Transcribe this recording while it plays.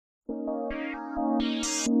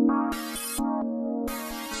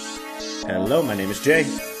Hello, my name is Jay.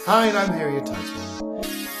 Hi, and I'm Harriet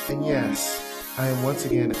Touchman. And yes, I am once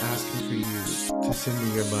again asking for you to send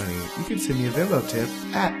me your money. You can send me a Venmo tip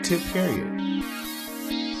at @tipharriet.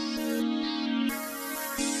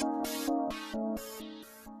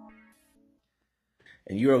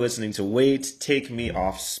 And you are listening to Wait, Take Me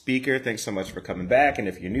Off Speaker. Thanks so much for coming back. And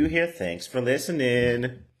if you're new here, thanks for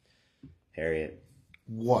listening. Harriet.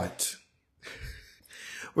 What?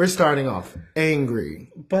 We're starting off angry.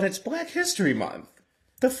 But it's Black History Month.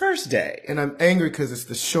 The first day. And I'm angry because it's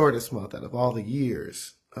the shortest month out of all the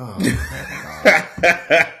years. Oh, my God.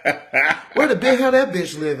 Where the hell that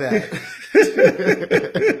bitch live at?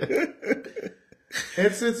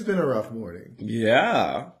 It's been a rough morning.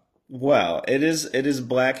 Yeah. Well, it is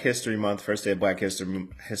Black History Month, first day of Black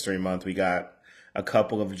History Month. We got a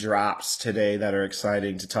couple of drops today that are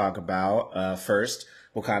exciting to talk about. First,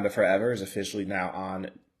 Wakanda Forever is officially now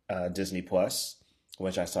on Disney Plus,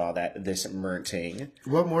 which I saw that this morning.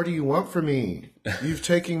 What more do you want from me? You've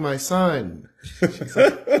taken my son.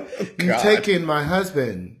 You've taken my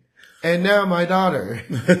husband. And now my daughter.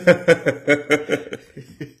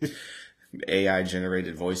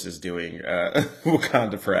 AI-generated voices doing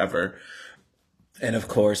Wakanda Forever. And of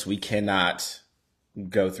course, we cannot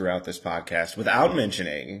go throughout this podcast without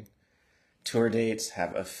mentioning tour dates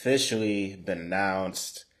have officially been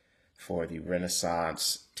announced for the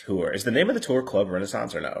Renaissance Tour. Is the name of the tour Club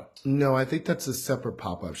Renaissance or no? No, I think that's a separate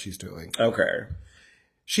pop-up she's doing. Okay.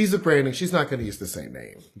 She's a branding. She's not going to use the same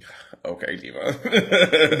name. Okay,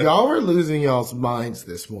 Diva. Y'all were losing y'all's minds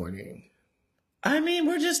this morning. I mean,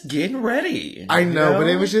 we're just getting ready. I know, but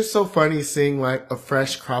it was just so funny seeing like a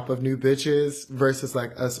fresh crop of new bitches versus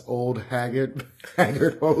like us old haggard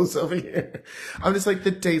hoes over here. I'm just like, the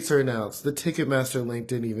dates are announced. The Ticketmaster link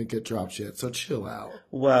didn't even get dropped yet, so chill out.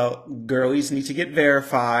 Well, girlies need to get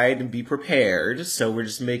verified and be prepared, so we're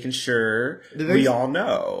just making sure we all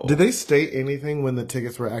know. Did they state anything when the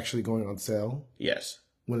tickets were actually going on sale? Yes.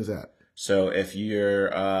 When is that? So if you're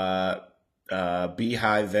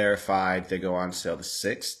Beehive verified, they go on sale the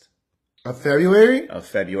 6th. Of February? Of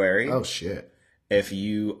February. Oh, shit. If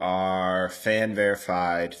you are fan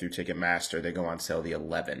verified through Ticketmaster, they go on sale the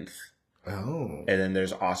 11th. Oh. And then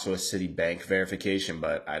there's also a Citibank verification,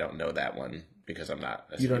 but I don't know that one because I'm not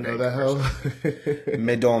a You don't know Citibank that hoe?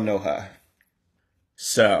 Me don't know her.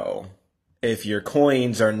 So, if your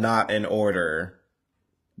coins are not in order,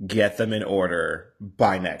 get them in order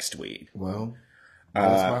by next week. Well,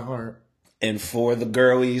 that's my heart. And for the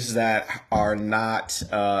girlies that are not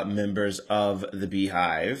members of the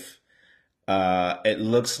Beehive, it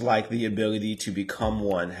looks like the ability to become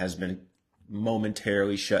one has been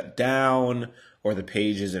momentarily shut down, or the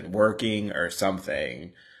page isn't working or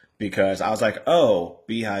something. Because I was like, oh,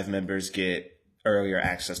 Beehive members get earlier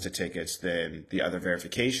access to tickets than the other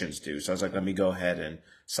verifications do. So I was like, let me go ahead and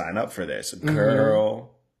sign up for this.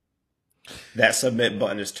 Girl. That submit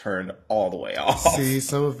button is turned all the way off. See,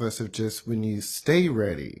 some of us have just, when you stay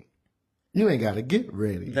ready, you ain't got to get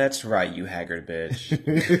ready. That's right, you haggard bitch.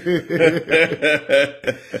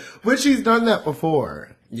 But she's done that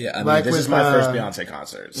before. Yeah, I mean, like this is my first Beyonce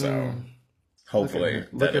concert, so hopefully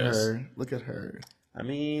Look at her. Look at her. I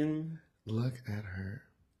mean, look at her.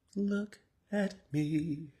 Look at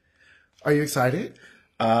me. Are you excited?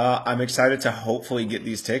 I'm excited to hopefully get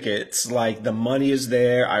these tickets. Like, the money is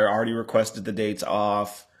there. I already requested the dates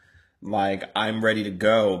off. Like, I'm ready to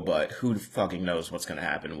go, but who fucking knows what's going to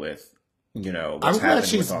happen with, what's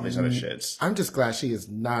happening with all these other shits. I'm just glad she is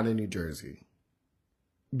not in New Jersey.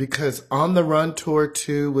 Because On the Run Tour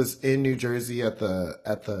 2 was in New Jersey at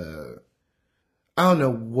the I don't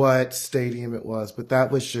know what stadium it was, but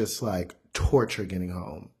that was just like torture getting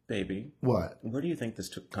home. Baby. What? Where do you think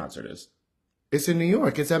this concert is? It's in New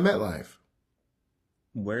York. It's at MetLife.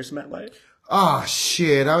 Where's MetLife? Oh,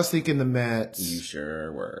 shit. I was thinking the Mets. You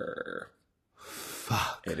sure were.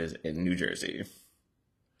 Fuck. It is in New Jersey.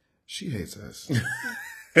 She hates us.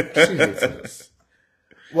 She hates us.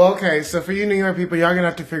 Well, okay. So for you New York people, y'all going to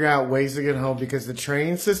have to figure out ways to get home because the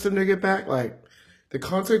train system to get back, like, the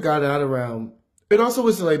concert got out around... It also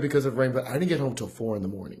was delayed because of rain, but I didn't get home till 4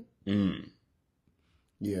 a.m.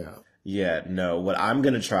 Yeah. Yeah, no. What I'm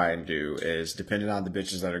going to try and do is, depending on the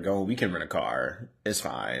bitches that are going, we can rent a car. It's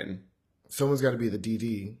fine. Someone's got to be the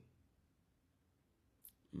DD.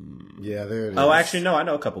 Yeah, there it is. Oh, actually, no. I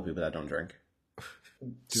know a couple people that don't drink.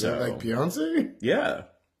 Do they like Beyonce? Yeah.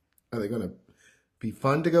 Are they going to be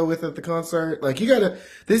fun to go with at the concert? Like, you got to...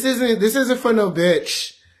 This isn't for no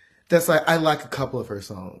bitch that's like, I like a couple of her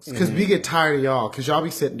songs. Because we get tired of y'all. Because y'all be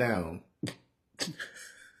sitting down.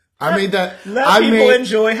 I made that. Let people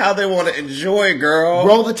enjoy how they want to enjoy, girl.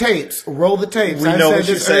 Roll the tapes. Roll the tapes. We know what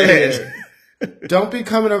you said. Don't be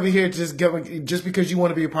coming over here just because you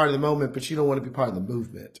want to be a part of the moment, but you don't want to be part of the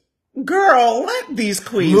movement. Girl, let these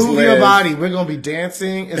queens move live. Your body. We're going to be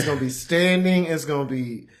dancing. It's going to be standing. It's going to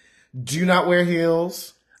be do not wear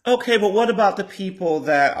heels. Okay, but what about the people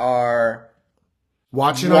that are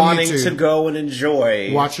wanting to go and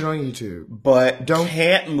enjoy, watching on YouTube, but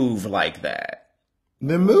can't move like that?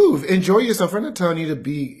 Then move. Enjoy yourself. I'm not telling you to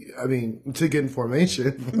get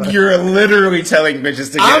information. You're literally telling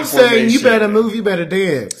bitches to get information. I'm saying you better move, you better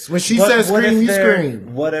dance. When she says scream, you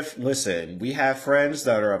scream. Listen, we have friends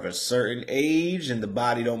that are of a certain age and the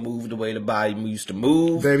body don't move the way the body used to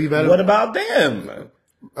move. Baby, better. What about them?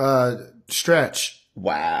 Stretch.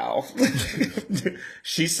 Wow.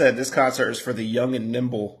 She said this concert is for the young and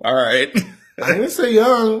nimble. All right. I didn't say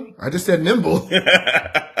young. I just said nimble.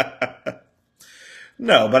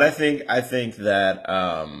 No, but I think that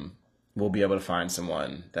we'll be able to find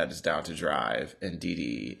someone that is down to drive and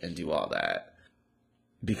DD and do all that.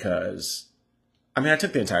 Because, I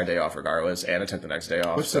took the entire day off regardless, and I took the next day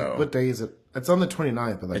off. What day is it? It's on the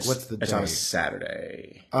 29th, but what's the day? It's on a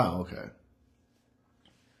Saturday. Oh, okay.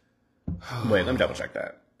 Wait, let me double check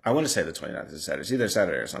that. I want to say the 29th is a Saturday. It's either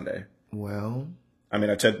Saturday or Sunday. Well... I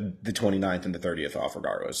took the 29th and the 30th off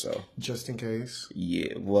regardless, so. Just in case?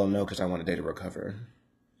 Yeah, well, no, because I want a day to recover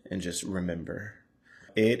and just remember.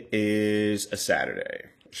 It is a Saturday.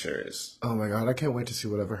 It sure is. Oh my God, I can't wait to see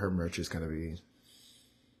whatever her merch is going to be.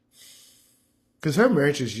 Because her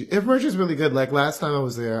merch is really good. Like last time I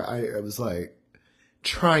was there, I was like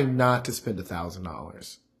trying not to spend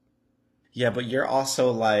 $1,000. Yeah, but you're also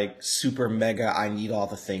like super mega I need all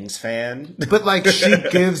the things fan. But like she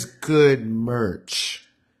gives good merch.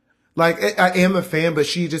 Like I am a fan, but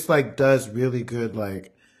she just like does really good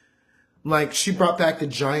like she brought back the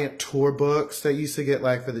giant tour books that used to get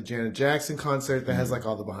like for the Janet Jackson concert that has like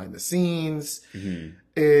all the behind the scenes. And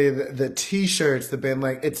the t-shirts, the band,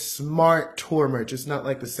 like it's smart tour merch. It's not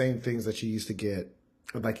like the same things that you used to get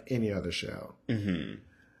with like any other show.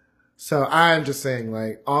 So I'm just saying,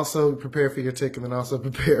 like, also prepare for your ticket and also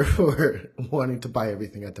prepare for wanting to buy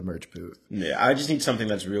everything at the merch booth. Yeah, I just need something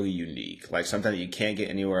that's really unique. Like something that you can't get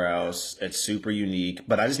anywhere else. It's super unique,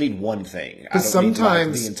 but I just need one thing. I don't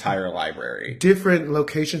sometimes need the entire library. Different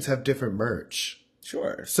locations have different merch.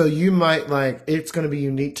 Sure. So you might it's going to be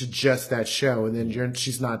unique to just that show, and then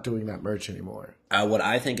she's not doing that merch anymore. What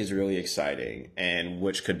I think is really exciting and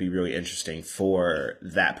which could be really interesting for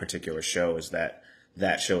that particular show is that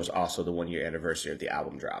show is also the 1-year anniversary of the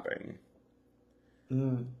album dropping.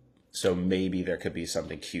 So maybe there could be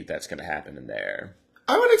something cute that's going to happen in there.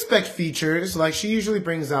 I would expect features. Like, she usually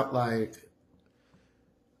brings out, like...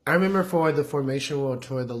 I remember for the Formation World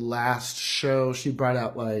Tour, the last show, she brought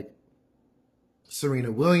out, like...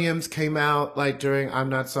 Serena Williams came out, like, during I'm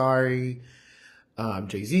Not Sorry.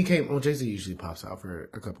 Jay-Z came... Well, Jay-Z usually pops out for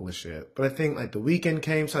a couple of shit. But I think, like, The Weeknd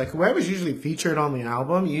came. So, like, whoever's usually featured on the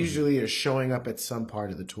album usually is showing up at some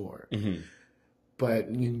part of the tour.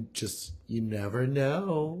 But you never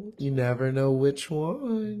know. You never know which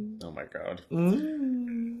one. Oh, my God.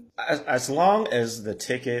 As long as the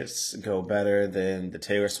tickets go better than the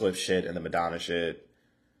Taylor Swift shit and the Madonna shit,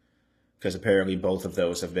 because apparently both of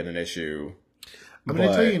those have been an issue. I'm going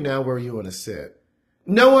to tell you now where you want to sit.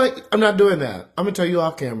 No, what? I'm not doing that. I'm going to tell you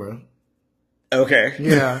off camera. Okay.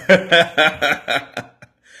 Yeah.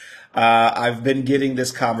 I've been getting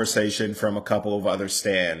this conversation from a couple of other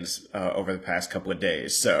stands over the past couple of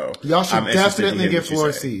days. So y'all should definitely get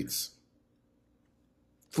floor seats.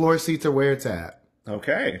 Floor seats are where it's at.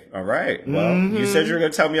 Okay. All right. Well, you said you were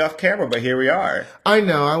going to tell me off camera, but here we are. I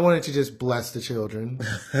know. I wanted to just bless the children.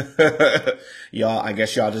 Y'all, I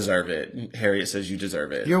guess y'all deserve it. Harriet says you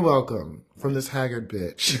deserve it. You're welcome. From this haggard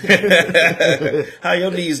bitch. How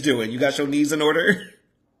your knees doing? You got your knees in order?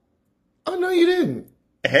 Oh, no, you didn't.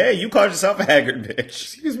 Hey, you called yourself a haggard bitch.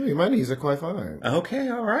 Excuse me. My knees are quite fine. Okay.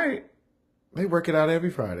 All right. They work it out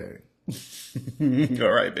every Friday.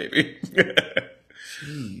 All right, baby.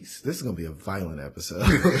 Jeez, this is going to be a violent episode.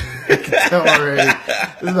 I can tell already.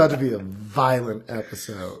 This is about to be a violent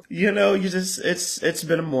episode. You know, it's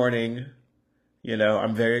been a morning. You know,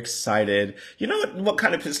 I'm very excited. You know what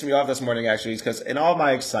kind of pissed me off this morning, actually, is because in all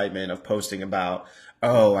my excitement of posting about,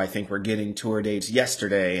 oh, I think we're getting tour dates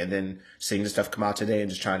yesterday, and then seeing the stuff come out today and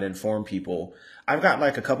just trying to inform people, I've got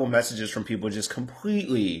like a couple messages from people just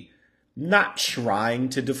completely not trying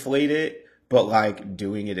to deflate it, but like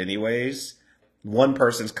doing it anyways. One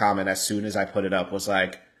person's comment as soon as I put it up was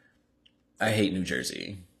like, I hate New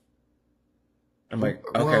Jersey. I'm like,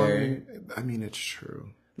 okay. Well, I mean, it's true.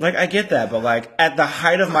 Like, I get that, but like at the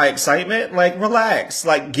height of my excitement, like relax.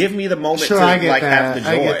 Like give me the moment Sure, to I get like that. have the joy.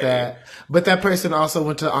 I get that. But that person also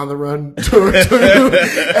went to On the Run tour too,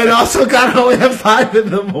 and also got home at 5 in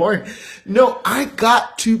the morning. No, I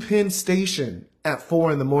got to Penn Station at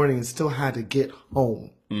 4 in the morning and still had to get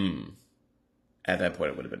home. At that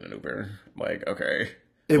point, it would have been an Uber. Like, okay.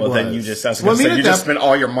 It well, was. then you just, I was going to say, you just spent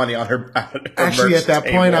all your money on her Actually, merch at that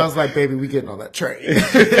table. point, I was like, baby, we getting on that train.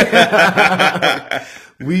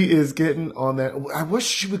 We is getting on that. I wish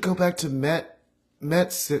she would go back to the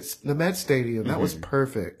Met Stadium. That was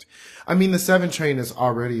perfect. I mean, the 7 train is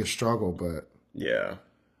already a struggle, but. Yeah.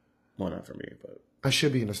 Well, not for me, but. I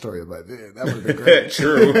should be in a story about that. That would have been great.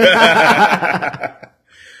 True.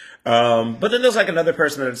 But then there's like another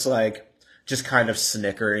person that's like just kind of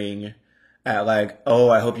snickering at like, oh,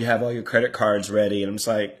 I hope you have all your credit cards ready. And I'm just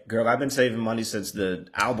like, girl, I've been saving money since the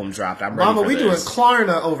album dropped. I'm ready Mama, for we doing this.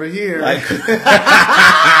 Klarna over here. Like,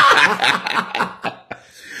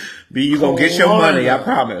 B, you gonna get your money, I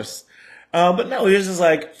promise. But no, he was just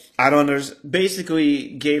like, I don't understand. Basically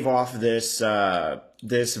gave off this,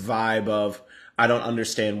 this vibe of, I don't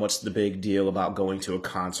understand what's the big deal about going to a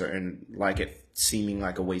concert and like it seeming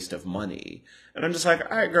like a waste of money. And I'm just like,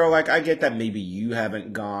 all right, girl, like I get that maybe you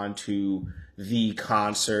haven't gone to the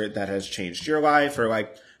concert that has changed your life, or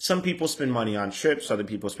like some people spend money on trips, other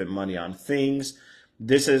people spend money on things.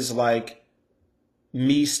 This is like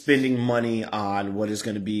me spending money on what is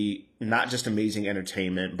going to be not just amazing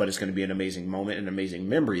entertainment, but it's going to be an amazing moment, an amazing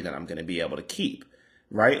memory that I'm going to be able to keep,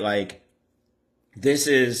 right? Like this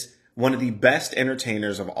is one of the best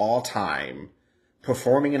entertainers of all time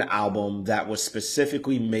performing an album that was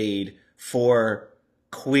specifically made for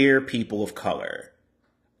queer people of color.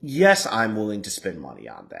 Yes, I'm willing to spend money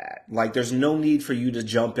on that. Like, there's no need for you to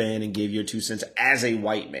jump in and give your 2 cents as a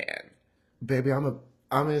white man. Baby, I'm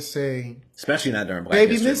gonna say, especially not during Black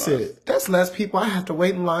baby, History miss Month. it. That's less people I have to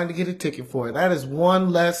wait in line to get a ticket for. That is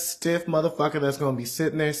one less stiff motherfucker that's gonna be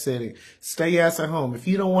sitting there sitting. Stay your ass at home. If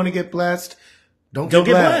you don't want to get blessed, don't get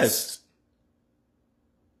blessed.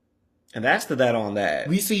 And that's that on that.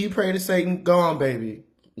 We see you pray to Satan. Go on, baby.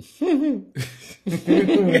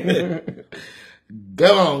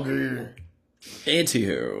 Go on, girl.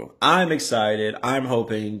 Anywho, I'm excited. I'm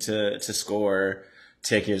hoping to score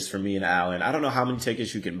tickets for me and Alan. I don't know how many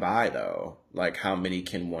tickets you can buy though. Like how many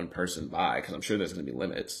can one person buy? Because I'm sure there's going to be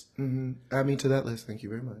limits. Add me to that list. Thank you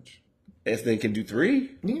very much. If they can do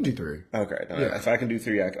 3? You can do 3. Okay. Yeah. If I can do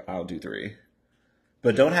 3, I'll do 3.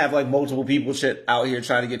 But don't have like multiple people shit out here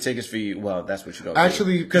trying to get tickets for you. Well, that's what you don't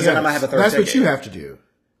Actually, do. Because then I might have a third that's ticket. what you have to do.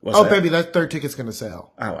 What's oh, that? baby, that third ticket's going to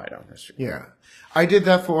sell. Oh, I know. That's true. Yeah. I did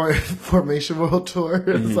that for Formation World Tour.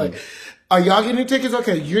 It's like, are y'all getting tickets?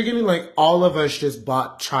 Okay, you're getting like, all of us just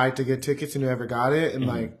tried to get tickets and whoever got it. And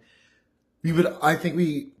like, I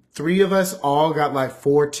think 3 of us all got like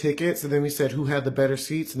 4 tickets. And then we said who had the better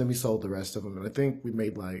seats. And then we sold the rest of them. And I think we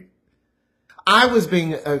made like, I was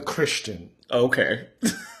being a Christian. Okay.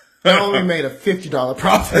 I only made a $50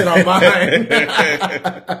 profit on mine.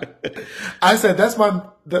 I said, that's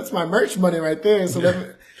my merch money right there.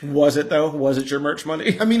 So was it though? Was it your merch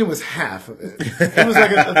money? I mean, it was half of it. It was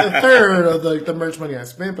like a third of the merch money I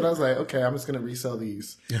spent, but I was like, okay, I'm just going to resell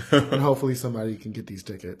these and hopefully somebody can get these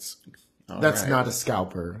tickets. That's not a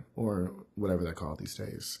scalper or whatever they're called these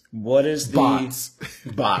days. What is the bots?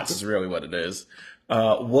 Bots is really what it is.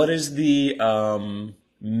 What is the,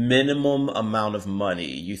 minimum amount of money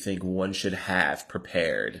you think one should have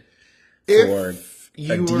prepared for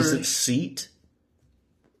a decent seat?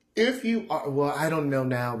 If you are, well, I don't know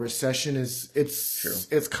now. Recession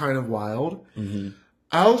it's kind of wild.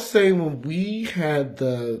 I'll say when we had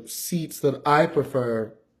the seats that I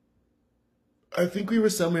prefer, I think we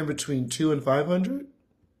were somewhere between 200 and 500.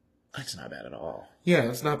 That's not bad at all. Yeah,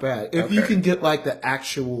 it's not bad. If you can get like the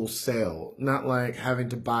actual sale, not like having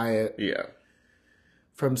to buy it. Yeah.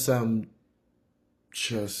 From some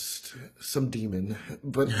demon,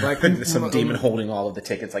 but like some demon holding all of the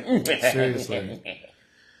tickets. Like seriously.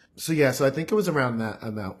 So yeah, so I think it was around that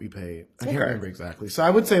amount we paid. I can't remember exactly. So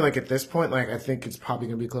I would say like at this point, like I think it's probably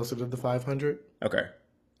gonna be closer to the 500. Okay,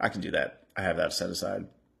 I can do that. I have that set aside.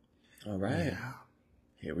 All right,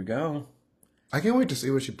 Here we go. I can't wait to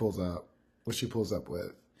see what she pulls up. What she pulls up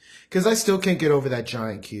with, because I still can't get over that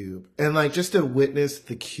giant cube, and like just to witness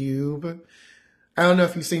the cube. I don't know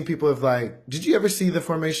if you've seen people have like, did you ever see the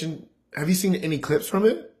formation? Have you seen any clips from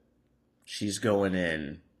it? She's going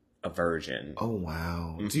in a virgin. Oh,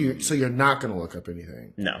 wow. So you're not going to look up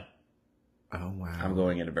anything? No. Oh, wow. I'm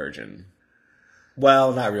going in a virgin.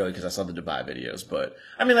 Well, not really, because I saw the Dubai videos, but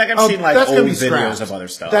I mean, like, I've seen like that's old gonna be videos scrapped. of other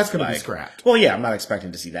stuff. That's gonna be like, scrapped. Well, yeah, I'm not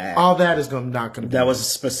expecting to see that. All that is not gonna be. That was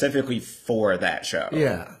specifically for that show.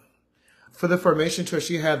 Yeah. For the formation tour,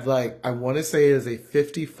 she had like, I want to say it is a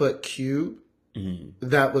 50-foot cube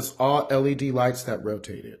that was all LED lights that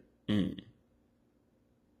rotated.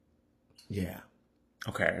 Yeah.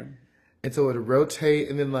 Okay. And so it would rotate,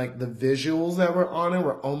 and then like the visuals that were on it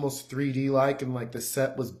were almost 3D like, and like the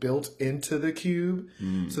set was built into the cube.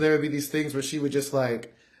 So there would be these things where she would just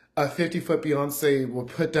like, a 50-foot Beyonce would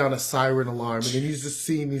put down a siren alarm, and then you just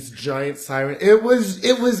seeing these giant sirens. It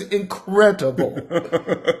was incredible.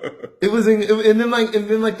 And then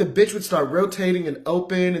like the bitch would start rotating and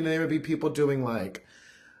open, and there would be people doing like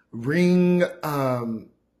ring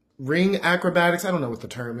acrobatics. I don't know what the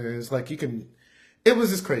term is. Like it was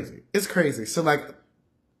just crazy. It's crazy. So like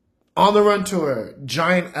on the run tour,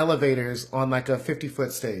 giant elevators on like a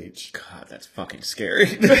 50-foot stage. God, that's fucking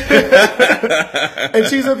scary. And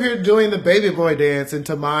she's up here doing the baby boy dance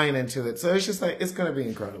into mine into it. So it's just like, it's going to be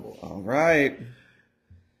incredible. All right.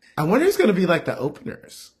 I wonder who's going to be like the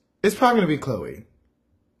openers. It's probably going to be Chloe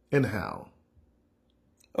and Hal.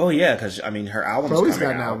 Oh, yeah, because, I mean, her album's Chloe's coming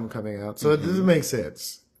got an out. album coming out. So it doesn't make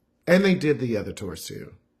sense. And they did the other tours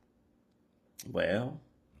too. Well,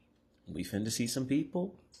 we finna see some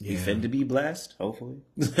people. Yeah. We finna be blessed, hopefully.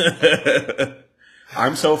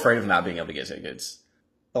 I'm so afraid of not being able to get tickets.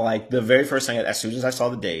 Like, the very first thing, as soon as I saw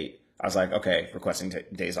the date, I was like, okay, requesting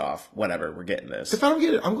days off. Whatever, we're getting this. If I don't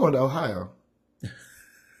get it, I'm going to Ohio. I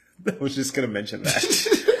was just going to mention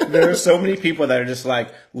that. There are so many people that are just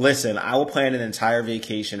like, listen, I will plan an entire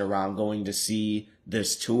vacation around going to see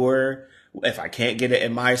this tour. If I can't get it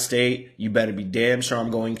in my state, you better be damn sure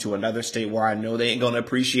I'm going to another state where I know they ain't going to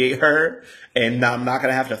appreciate her. And I'm not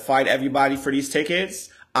going to have to fight everybody for these tickets.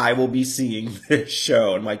 I will be seeing this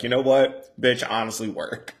show. I'm like, you know what? Bitch, honestly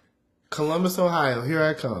work. Columbus, Ohio. Here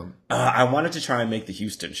I come. I wanted to try and make the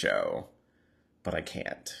Houston show, but I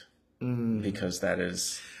can't. Because that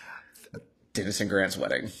is Dennis and Grant's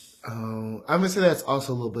wedding. I'm going to say that's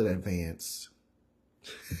also a little bit advanced.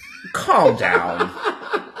 Calm down.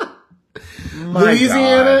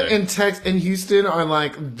 Louisiana and Houston are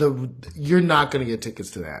like you're not going to get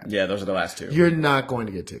tickets to that. Yeah, those are the last two. You're not going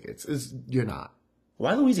to get tickets. You're not.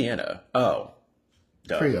 Why Louisiana? Oh.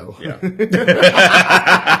 Duh. Creole. Yeah.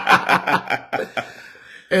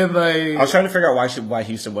 And like, I was trying to figure out why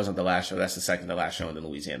Houston wasn't the last show. That's the second to last show, and then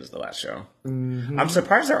Louisiana's the last show. I'm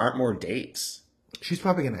surprised there aren't more dates. She's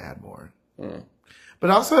probably going to add more. But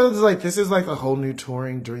also, it's like, this is like a whole new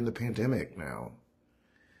touring during the pandemic now.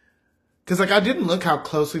 Because, like, I didn't look how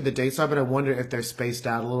closely the dates are, but I wonder if they're spaced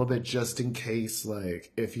out a little bit just in case,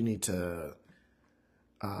 like, if you need to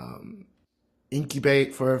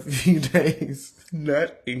incubate for a few days.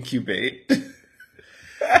 Not incubate.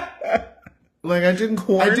 Like, I didn't...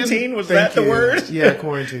 Quarantine? Was that the word? Yeah,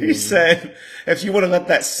 quarantine. He said, if you want to let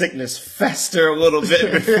that sickness fester a little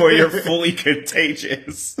bit before you're fully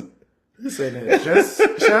contagious. Listen,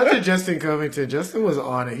 shout out to Justin Covington. Justin was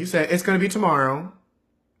on it. He said, it's going to be tomorrow.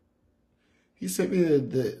 He sent me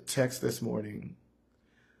the text this morning.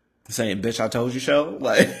 Saying, bitch, I told you so?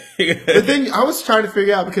 Like, but then I was trying to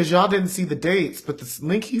figure out, because y'all didn't see the dates, but the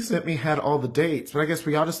link he sent me had all the dates. But I guess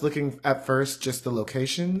were y'all just looking at first just the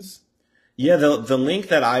locations? Yeah, the link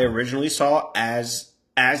that I originally saw as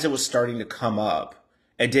it was starting to come up,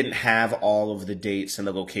 it didn't have all of the dates and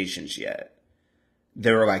the locations yet.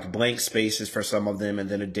 There were like blank spaces for some of them, and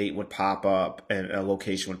then a date would pop up and a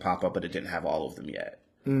location would pop up, but it didn't have all of them yet.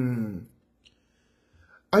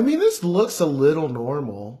 I mean, this looks a little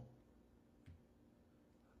normal.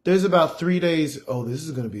 There's about 3 days. Oh, this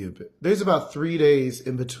is going to be a bit. There's about 3 days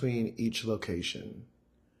in between each location.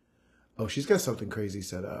 Oh, she's got something crazy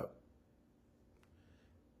set up.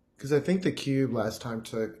 Because I think the Cube last time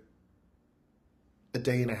took a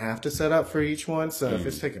day and a half to set up for each one. So if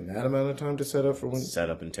it's taking that amount of time to set up for one.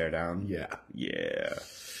 Set up and tear down. Yeah. Yeah.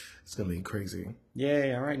 It's going to be crazy.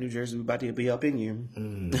 Yay, all right, New Jersey, we're about to be up in you.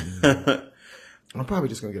 I'm probably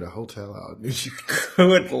just going to get a hotel out in New Jersey.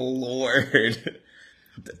 Good Lord.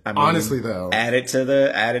 I mean, honestly, though, add it to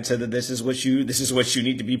the this is what you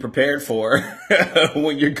need to be prepared for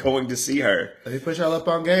when you're going to see her. If they put y'all up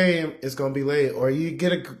on game, it's gonna be late. Or you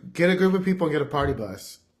get a group of people and get a party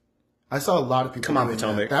bus. I saw a lot of people. Come on, doing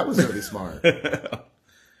Potomac. That was really smart. That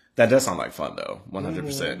does sound like fun, though.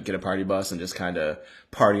 100%. Get a party bus and just kind of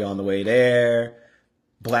party on the way there,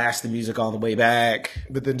 blast the music on the way back.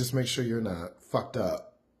 But then just make sure you're not fucked up.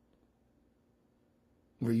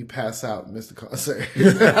 Where you pass out and miss the concert.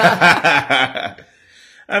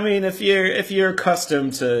 I mean, if you're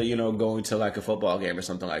accustomed to, going to like a football game or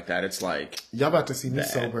something like that, it's like Y'all about to see me that.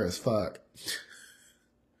 sober as fuck.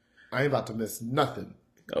 I ain't about to miss nothing.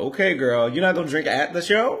 Okay, girl. You're not going to drink at the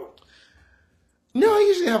show? No, I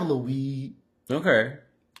usually have a little weed. Okay.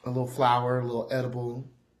 A little flower, a little edible.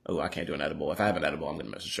 Oh, I can't do an edible. If I have an edible, I'm going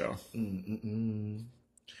to miss the show. I'm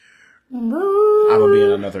going to be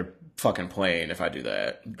in another fucking plane if I do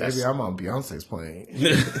that. Baby, I'm on Beyonce's plane.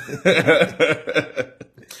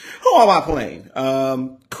 Who on my plane?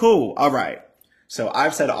 Cool. All right. So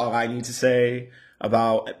I've said all I need to say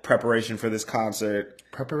about preparation for this concert.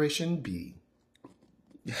 Preparation B.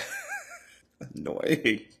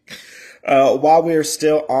 Annoying. While we're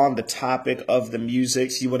still on the topic of the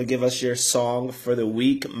music, you want to give us your song for the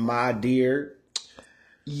week, my dear?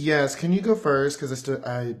 Yes. Can you go first? Because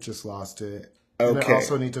I just lost it. Okay. And I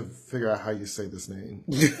also need to figure out how you say this name.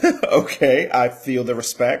 Okay. I feel the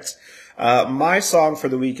respect. My song for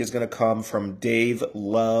the week is going to come from Dave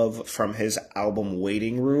Love from his album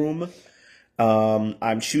Waiting Room.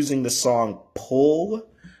 I'm choosing the song Pull.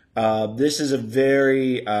 This is a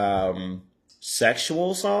very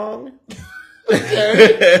sexual song.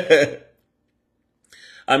 Okay.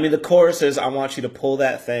 I mean, the chorus is, I want you to pull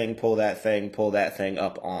that thing, pull that thing, pull that thing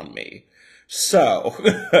up on me. So,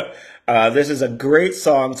 this is a great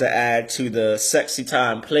song to add to the Sexy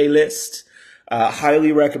Time playlist.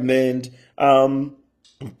 Highly recommend.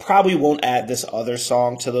 Probably won't add this other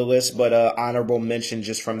song to the list, but honorable mention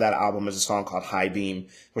just from that album is a song called High Beam,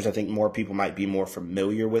 which I think more people might be more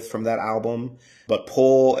familiar with from that album. But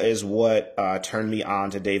Pull is what turned me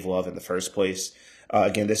on to Dave Love in the first place.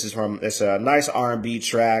 Again, it's a nice R&B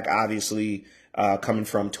track, obviously coming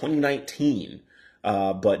from 2019,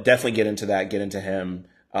 but definitely get into him.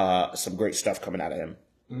 Some great stuff coming out of him.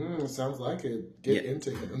 Sounds like it. Get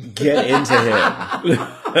into him. Get into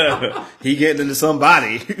him. He getting into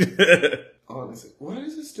somebody. Honestly, what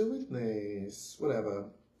does this do with this? Whatever.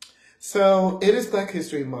 So it is Black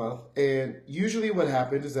History Month, and usually what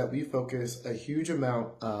happens is that we focus a huge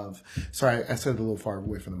amount of. Sorry, I said it a little far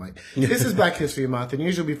away from the mic. This is Black History Month, and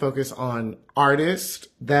usually we focus on artists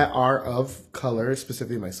that are of color,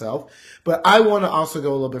 specifically myself. But I want to also go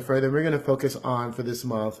a little bit further. We're going to focus on, for this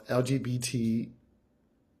month, LGBT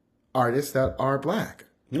artists that are Black.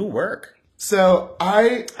 New work. So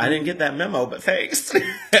I didn't get that memo, but thanks. Well, you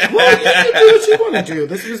can do what you want to do.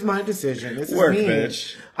 This was my decision. This Work, is me.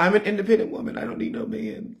 bitch. I'm an independent woman. I don't need no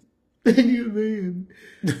man. I need a man.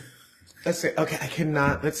 Let's see. Okay, I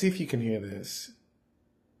cannot. Let's see if you can hear this.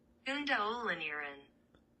 Tunde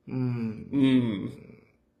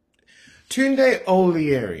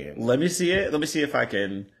Olearian. Let me see it. Let me see if I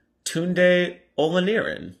can. Tunde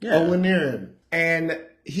Olaniran. Yeah. Olaniran. And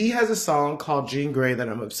he has a song called Jean Grey that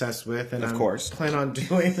I'm obsessed with. And of course. Plan on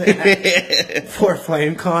doing that for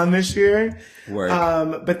FlameCon this year. Word.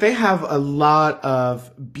 But they have a lot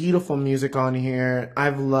of beautiful music on here.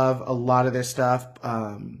 I've loved a lot of their stuff.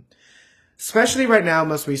 Especially right now,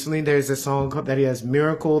 most recently, there's a song that he has,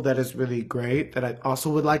 Miracle, that is really great, that I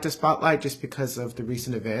also would like to spotlight just because of the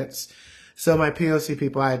recent events. So my POC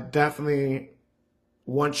people, I definitely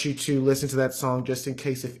want you to listen to that song just in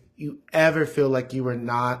case if you ever feel like you are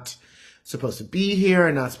not supposed to be here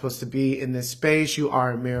and not supposed to be in this space, you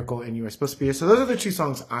are a miracle and you are supposed to be here. So those are the two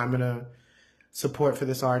songs I'm going to support for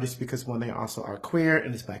this artist because, one, they also are queer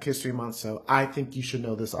and it's Black History Month. So I think you should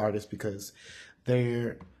know this artist because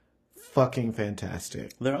they're fucking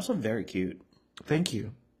fantastic. They're also very cute. Thank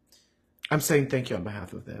you. I'm saying thank you on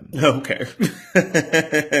behalf of them. Okay.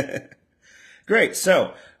 Great.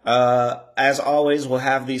 So, as always, we'll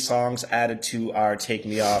have these songs added to our Take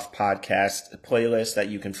Me Off podcast playlist that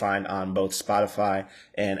you can find on both Spotify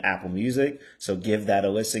and Apple Music. So give that a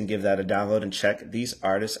listen, give that a download, and check these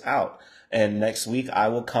artists out. And next week, I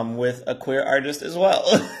will come with a queer artist as well.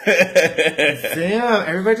 Damn,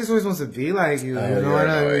 everybody just always wants to be like you. You know what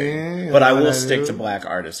I mean? But I will stick to Black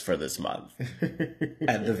artists for this month,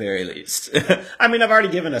 at the very least. I mean, I've already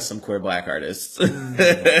given us some queer Black artists. All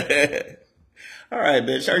right,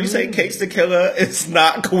 bitch. Are you saying Cakes the Killer is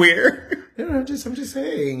not queer? No, I'm just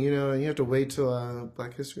saying. You know, you have to wait till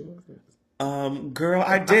Black History Month. Girl,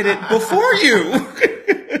 I did it before you.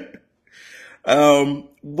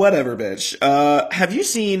 Whatever, bitch. Have you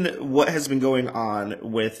seen what has been going on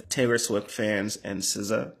with Taylor Swift fans and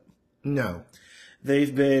SZA? No.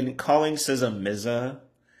 They've been calling SZA Mizza,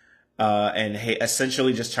 and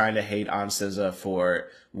essentially just trying to hate on SZA for,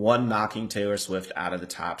 one, knocking Taylor Swift out of the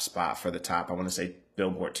top spot for the top, I want to say,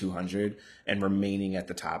 Billboard 200, and remaining at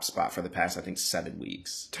the top spot for the past, I think, 7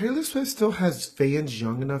 weeks. Taylor Swift still has fans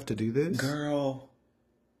young enough to do this? Girl.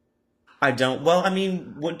 I don't. Well, I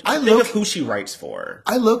mean, think of who she writes for.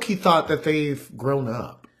 I low-key thought that they've grown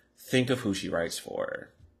up. Think of who she writes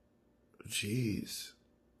for. Jeez.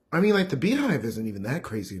 I mean, like, the Beehive isn't even that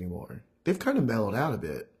crazy anymore. They've kind of mellowed out a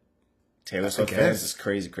bit. Taylor Swift fans is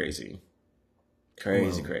crazy.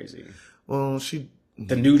 Well,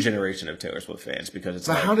 the new generation of Taylor Swift fans, because it's.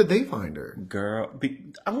 But how did they find her? Girl,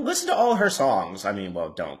 listen to all her songs. I mean, well,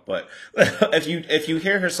 don't. But if you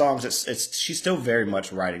hear her songs, she's still very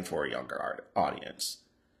much writing for a younger audience.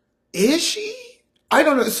 Is she? I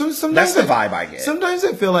don't know. Sometimes that's the vibe I get. Sometimes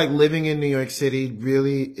I feel like living in New York City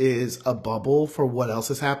really is a bubble for what else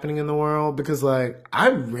is happening in the world, because like I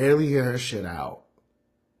rarely hear her shit out.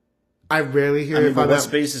 I rarely hear. But what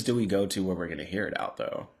spaces do we go to where we're going to hear it out,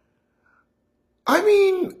 though? I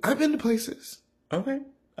mean, I've been to places. Okay.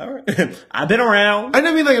 All right. I've been around. I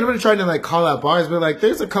mean, like, I'm not trying to, like, call out bars, but, like,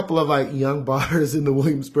 there's a couple of, like, young bars in the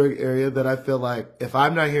Williamsburg area that I feel like if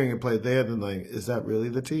I'm not hearing it played there, then, like, is that really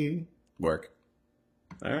the tea? Work.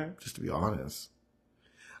 All right. Just to be honest.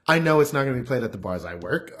 I know it's not going to be played at the bars I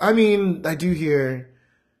work. I mean, I do hear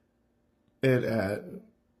it at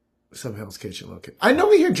some Hell's Kitchen location. I know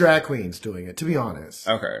we hear drag queens doing it, to be honest.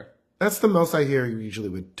 Okay. That's the most I hear usually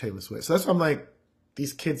with Taylor Swift. So that's why I'm like,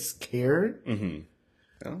 these kids care? Mm-hmm.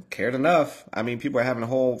 Well, cared enough. I mean, people are having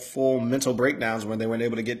full mental breakdowns when they weren't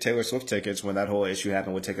able to get Taylor Swift tickets when that whole issue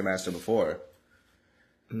happened with Ticketmaster before.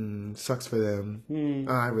 Sucks for them.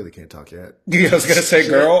 I really can't talk yet. Yeah, I was gonna say,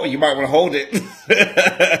 girl, you might want to hold it.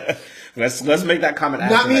 let's make that comment.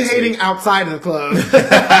 Not me hating outside of the club.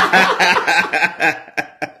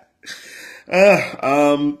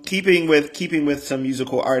 Keeping with some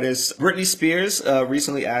musical artists, Britney Spears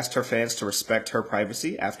recently asked her fans to respect her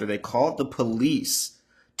privacy after they called the police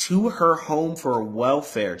to her home for a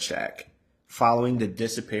welfare check following the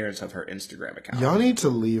disappearance of her Instagram account. Y'all need to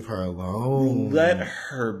leave her alone. Let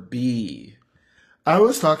her be. I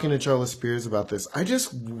was talking to Charlotte Spears about this. I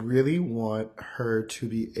just really want her to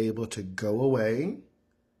be able to go away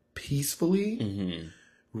peacefully,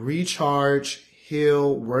 recharge,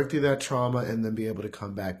 heal, work through that trauma, and then be able to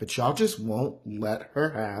come back. But y'all just won't let her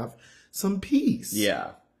have some peace.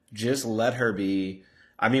 Yeah. Just let her be.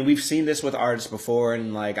 I mean, we've seen this with artists before,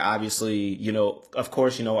 and like, obviously, you know, of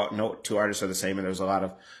course, you know, no two artists are the same, and there's a lot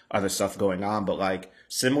of other stuff going on, but like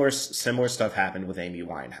similar stuff happened with Amy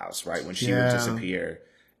Winehouse, right? When she would disappear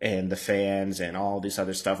and the fans and all this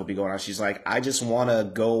other stuff would be going on. She's like, I just want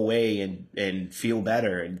to go away and feel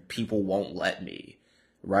better, and people won't let me.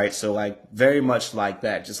 Right. So like very much like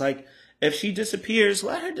that. Just like if she disappears,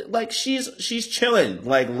 let her, like she's chilling.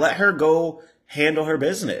 Like let her go handle her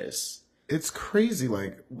business. It's crazy.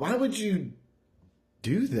 Like, why would you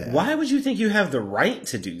do that? Why would you think you have the right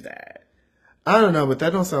to do that? I don't know, but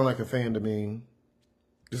that don't sound like a fan to me.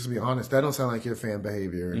 Just to be honest, that don't sound like your fan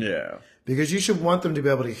behavior. Yeah. Because you should want them to be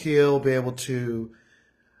able to heal, be able to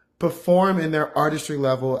perform in their artistry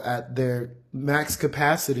level at their max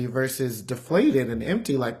capacity versus deflated and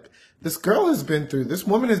empty. Like this woman has been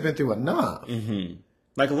through enough. Mm-hmm.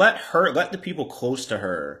 Like let the people close to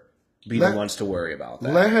her be the ones to worry about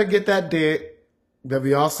that. Let her get that dick that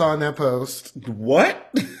we all saw in that post.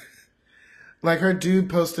 What? Like her dude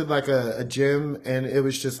posted like a gym and it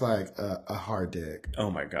was just like a hard dick. Oh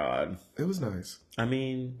my God. It was nice. I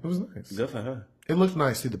mean, it was nice. Good for her. It looked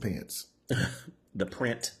nice through the pants. The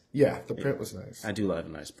print. Yeah, the print was nice. I do love a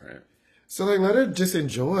nice print. So like let her just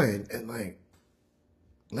enjoy and like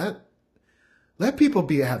let people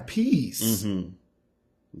have peace. Mm-hmm.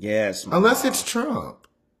 Yes. Unless it's Trump.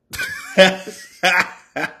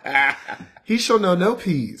 He shall know no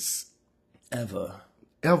peace. Ever.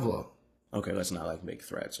 Okay, let's not like make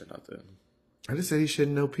threats or nothing. I just said he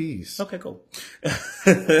shouldn't know peace. Okay, cool.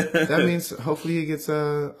 That means hopefully he gets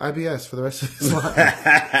IBS for the rest of his life.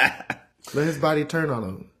 Let his body turn on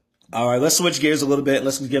him. All right, let's switch gears a little bit.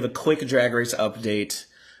 Let's give a quick Drag Race update.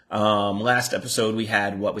 Last episode we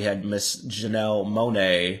had Miss Janelle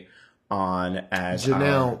Monáe on as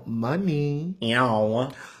Janelle Money.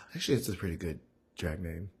 Ow. Actually, it's a pretty good drag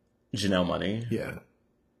name. Janelle Money. Yeah.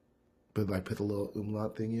 But like put a little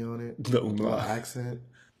umlaut thingy on it. The umlaut accent.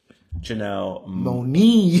 Janelle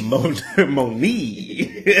Monáe.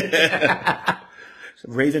 Monáe.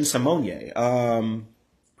 Raven Simonier. Janelle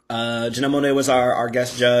Monáe was our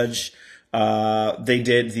guest judge. They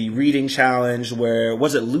did the reading challenge where,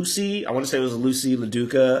 was it Lucy? I want to say it was Lucy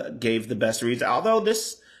LaDuca gave the best reads. Although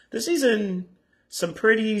this season, some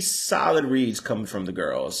pretty solid reads coming from the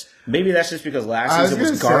girls. Maybe that's just because last season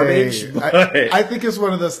was garbage. I think it's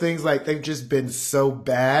one of those things like they've just been so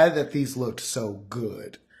bad that these looked so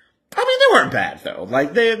good. I mean, they weren't bad though.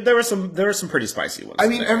 Like there were some pretty spicy ones. I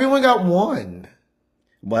mean, everyone got one.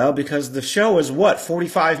 Well, because the show is what,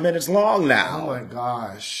 45 minutes long Oh now. my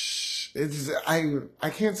gosh. I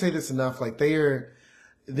can't say this enough. Like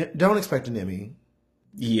don't expect an Emmy.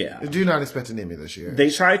 Yeah. Do not expect an Emmy this year. They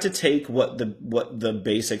tried to take what the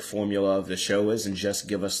basic formula of the show is and just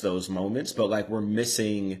give us those moments, but like we're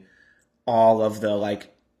missing all of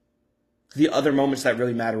the other moments that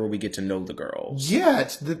really matter where we get to know the girls. Yeah,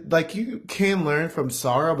 like you can learn from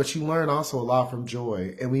sorrow, but you learn also a lot from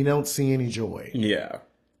joy, and we don't see any joy. Yeah.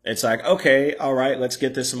 It's like, okay, all right, let's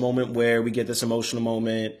get this moment where we get this emotional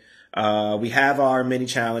moment. We have our mini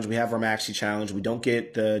challenge. We have our maxi challenge. We don't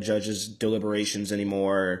get the judges' deliberations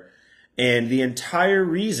anymore. And the entire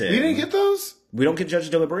reason... We didn't get those? We don't get judges'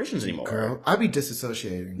 deliberations anymore. Girl, I'd be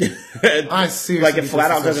disassociating. I seriously like it flat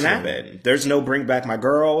out doesn't happen. There's no bring back my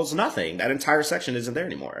girls, nothing. That entire section isn't there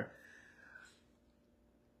anymore.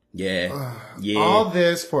 Yeah. Yeah. All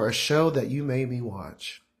this for a show that you made me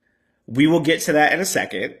watch. We will get to that in a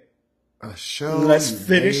second. A show. Let's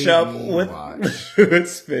finish up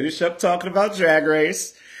talking about Drag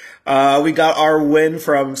Race. We got our win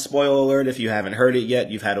from, spoiler alert, if you haven't heard it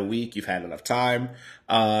yet, you've had a week, you've had enough time.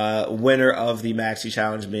 Winner of the Maxi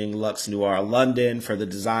Challenge being Luxe Noir London for the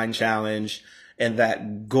design challenge. And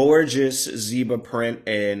that gorgeous zebra print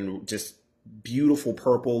and just beautiful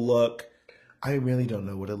purple look. I really don't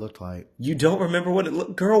know what it looked like. You don't remember what it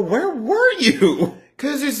looked? Girl, where were you?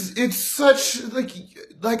 Because it's such, like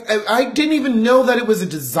I didn't even know that it was a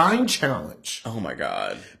design challenge. Oh my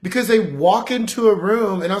God. Because they walk into a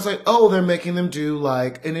room and I was like, oh, they're making them do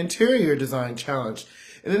like an interior design challenge.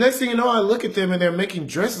 And the next thing you know, I look at them and they're making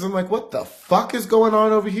dresses. I'm like, what the fuck is going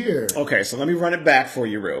on over here? Okay, so let me run it back for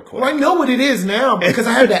you real quick. Well, I know what it is now because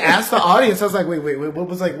I had to ask the audience. I was like, wait, what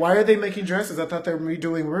was like, why are they making dresses? I thought they were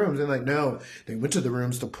redoing rooms. And like, no, they went to the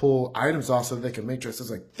rooms to pull items off so that they could make dresses.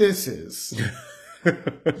 Like, this is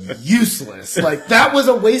useless. Like, that was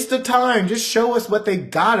a waste of time. Just show us what they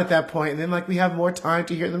got at that point, and then like we have more time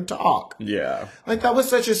to hear them talk. Yeah. Like, that was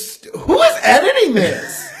such a who is editing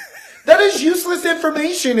this? That is useless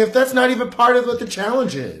information if that's not even part of what the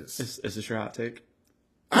challenge is. Is this your hot take?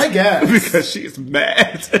 I guess. Because she's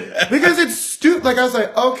mad. Because it's stupid. Like, I was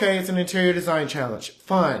like, okay, it's an interior design challenge.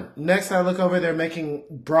 Fun. Next, I look over, they're making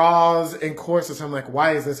bras and corsets. I'm like,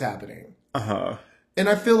 why is this happening? Uh-huh. And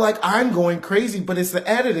I feel like I'm going crazy, but it's the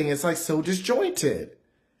editing. It's like so disjointed.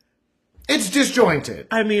 It's disjointed.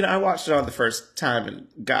 I mean, I watched it on the first time and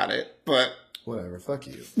got it, but... Whatever, fuck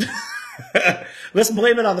you. Let's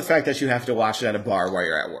blame it on the fact that you have to watch it at a bar while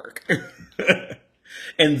you're at work.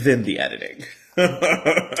 And then the editing.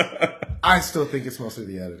 I still think it's mostly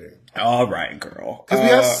the editing. All right, girl. Because we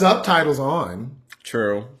have subtitles on.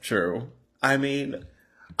 True. I mean...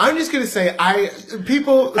 I'm just going to say, I watched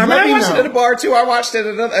it at a bar too. I watched it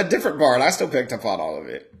at a different bar and I still picked up on all of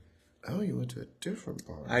it. Oh, you went to a different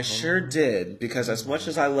bar. I sure did. Because as much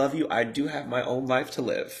as I love you, I do have my own life to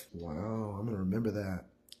live. Wow, I'm going to remember that.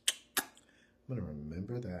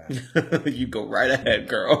 You go right ahead,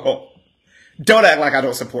 girl. Don't act like I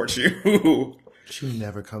don't support you. She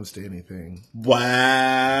never comes to anything.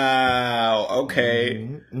 Wow. Okay.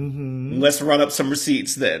 Mm-hmm. Let's run up some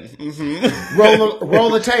receipts then. Mm-hmm. Roll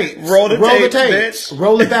the tape. Roll the tape, bitch.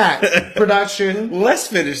 Roll it back. Production. Let's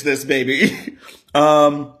finish this, baby.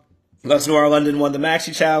 Luxe Noir London won the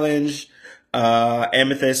Maxi Challenge.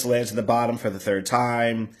 Amethyst lands at the bottom for the third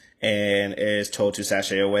time and is told to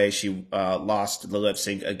sashay away. She lost the lip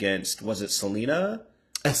sync against, was it Selena?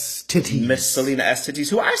 Estites. Miss Selena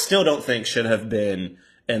Estites, who I still don't think should have been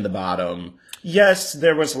in the bottom. Yes,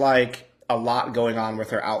 there was like a lot going on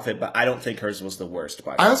with her outfit, but I don't think hers was the worst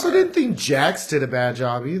by far. I also didn't think Jax did a bad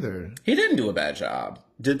job either. He didn't do a bad job.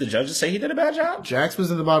 Did the judges say he did a bad job? Jax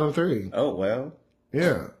was in the bottom 3. Oh, well.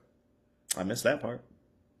 Yeah. I missed that part.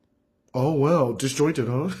 Oh, well. Disjointed,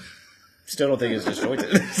 huh? Still don't think it's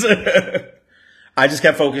disjointed. I just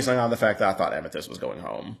kept focusing on the fact that I thought Amethyst was going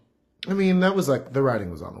home. I mean, that was like, the writing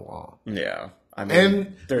was on the wall. Yeah. I mean,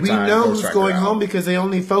 and we know who's going home because they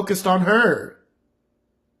only focused on her.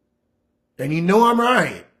 And you know I'm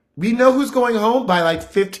right. We know who's going home by like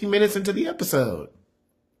 15 minutes into the episode.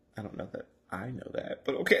 I don't know that. I know that,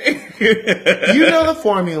 but okay. You know the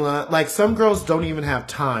formula. Like, some girls don't even have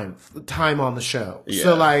time on the show. Yeah.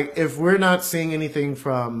 So, like, if we're not seeing anything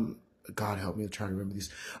from, God help me, I'm trying to remember these.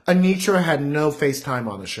 Anitra had no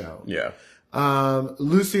FaceTime on the show. Yeah.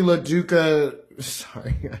 Lucy LaDuca,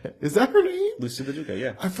 sorry, is that her name? Lucy LaDuca,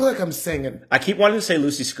 yeah. I feel like I'm saying it. I keep wanting to say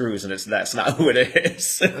Lucy Screws, and that's not who it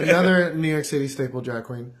is. Another New York City staple drag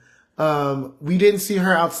queen. We didn't see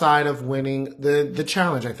her outside of winning the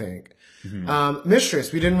challenge, I think.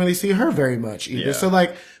 Mistress, we didn't really see her very much either. Yeah. So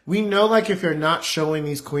like, we know like if you're not showing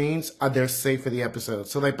these queens, they're safe for the episode.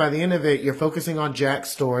 So like by the end of it, you're focusing on Jack's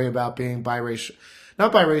story about being biracial,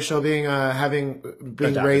 not biracial, being,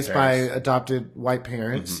 being Adopted raised by parents. adopted white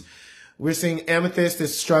parents. We're seeing Amethyst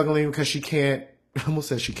is struggling because she can't, I almost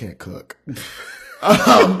said she can't cook.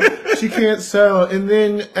 She can't sew. And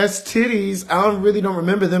then as titties, I really don't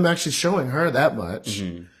remember them actually showing her that much.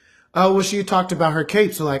 Well, she talked about her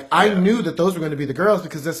cape. So like, I knew that those were going to be the girls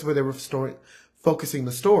because that's where they were focusing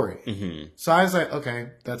the story. So I was like, okay,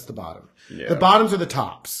 that's the bottom. Yeah. The bottoms are the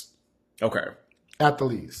tops Okay. at the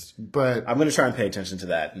least, but I'm going to try and pay attention to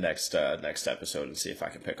that next episode and see if I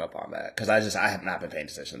can pick up on that. Because I have not been paying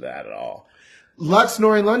attention to that at all. Lux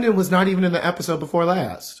Nori London was not even in the episode before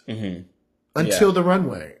last. Until the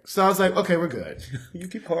runway. So I was like, okay, we're good. You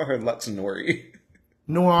keep calling her Lux Nori.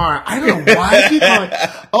 Noir. I don't know why I keep calling.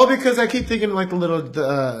 Oh, because I keep thinking like the little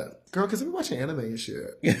girl. Because I've been watching anime and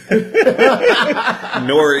shit.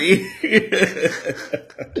 Nori.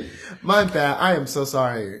 My bad. I am so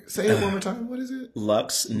sorry. Say it one more time. What is it?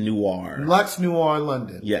 Lux Noir. Lux Noir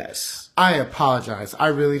London. Yes. I apologize. I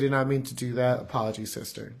really did not mean to do that. Apologies,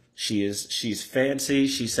 sister. She's fancy.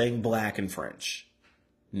 She's saying black in French.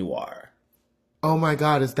 Noir. Oh my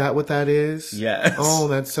God, is that what that is? Yes. Oh,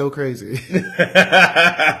 that's so crazy.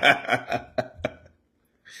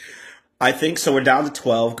 I think so. We're down to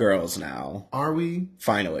 12 girls now. Are we?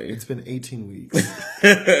 Finally. It's been 18 weeks.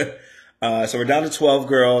 So we're down to 12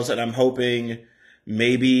 girls, and I'm hoping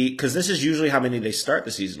maybe, because this is usually how many they start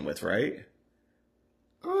the season with, right?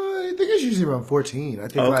 I think it's usually around 14. I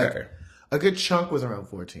think like a good chunk was around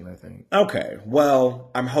 14, I think. Okay.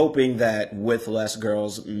 Well, I'm hoping that with less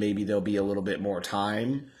girls, maybe there'll be a little bit more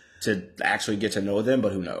time to actually get to know them,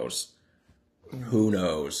 but who knows? Who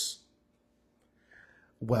knows?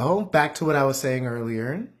 Well, back to what I was saying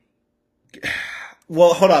earlier.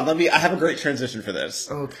 Well, hold on. I have a great transition for this.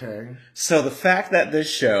 Okay. So the fact that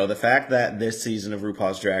this season of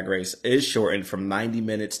RuPaul's Drag Race is shortened from 90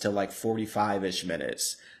 minutes to like 45-ish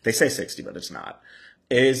minutes. They say 60, but it's not.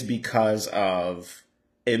 Is because of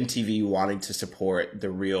MTV wanting to support the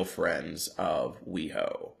real friends of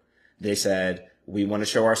WeHo. They said, we want to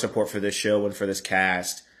show our support for this show and for this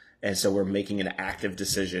cast, and so we're making an active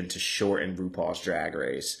decision to shorten RuPaul's Drag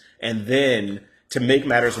Race. And then, to make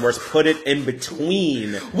matters worse, put it in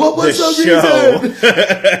between the show.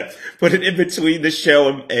 Put it in between the show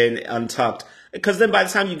and Untucked. Because then by the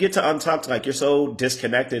time you get to Untucked, like, you're so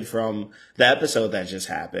disconnected from the episode that just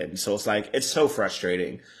happened. So it's like, it's so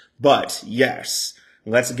frustrating. But yes,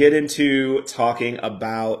 let's get into talking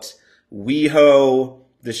about WeHo,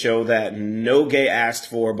 the show that no gay asked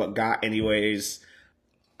for but got anyways.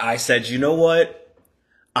 I said, you know what?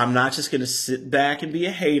 I'm not just going to sit back and be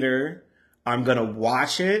a hater. I'm going to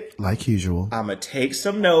watch it. Like usual. I'm going to take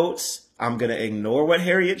some notes. I'm going to ignore what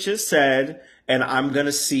Harriet just said. And I'm going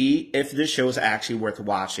to see if this show is actually worth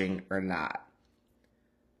watching or not.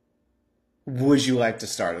 Would you like to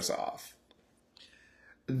start us off?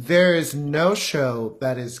 There is no show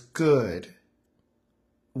that is good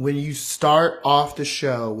when you start off the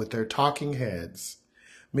show with their talking heads,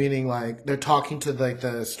 meaning like they're talking to like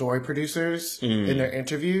the story producers in their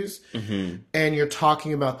interviews, and you're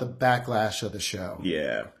talking about the backlash of the show.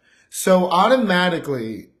 Yeah. So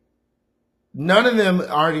automatically, none of them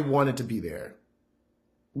already wanted to be there,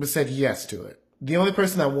 but said yes to it. The only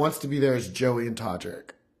person that wants to be there is Joey and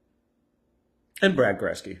Todrick. And Brad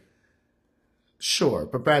Goreski. Sure,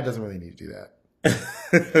 but Brad doesn't really need to do that.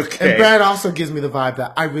 Okay. And Brad also gives me the vibe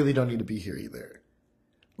that I really don't need to be here either.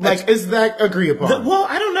 Like, is that agree upon? Well,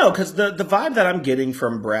 I don't know, because the vibe that I'm getting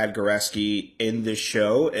from Brad Goreski in this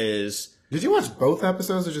show is... Did you watch both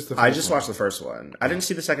episodes or just the first I just watched the first one. I didn't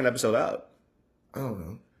see the second episode up. I don't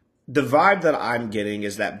know. The vibe that I'm getting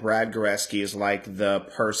is that Brad Goreski is like the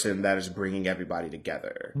person that is bringing everybody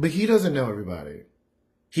together. But he doesn't know everybody.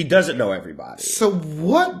 He doesn't know everybody. So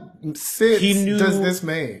what sense does this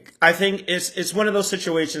make? I think it's one of those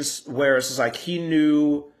situations where it's just like he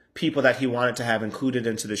knew people that he wanted to have included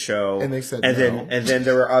into the show, And they said and no. then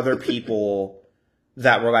there were other people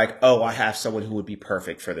that were like, oh, I have someone who would be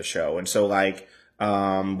perfect for the show, and so like,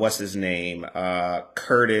 what's his name?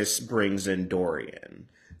 Curtis brings in Dorian.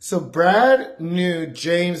 So Brad knew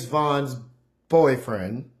James Vaughn's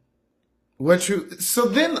boyfriend. So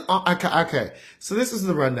then, okay. So this is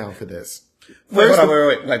the rundown for this. Wait.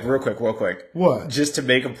 Like, real quick. What? Just to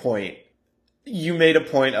make a point. You made a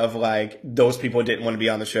point of, like, those people didn't want to be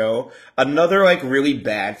on the show. Another, like, really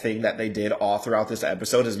bad thing that they did all throughout this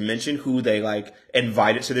episode is mention who they, like,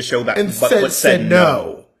 invited to the show but said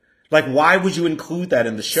no. Like, why would you include that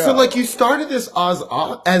in the show? So, like, you started this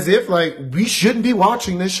as if, like, we shouldn't be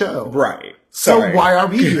watching this show. Right. So Sorry. why are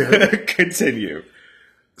we here? Continue.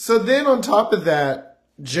 So then on top of that,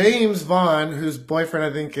 James Vaughn, whose boyfriend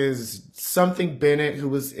I think is something Bennett, who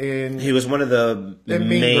was in... He was one of the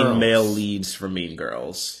main Girls. male leads for Mean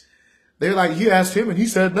Girls. They're like, you asked him and he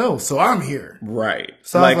said no, so I'm here. Right.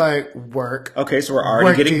 So I was like, work. Okay, so we're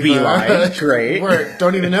already getting beeline. Great. Work.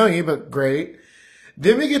 Don't even know you, but great.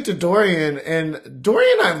 Then we get to Dorian, and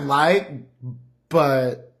Dorian I like,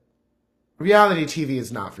 but reality TV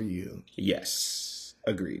is not for you. Yes.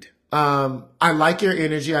 Agreed. I like your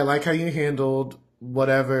energy. I like how you handled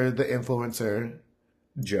whatever the influencer,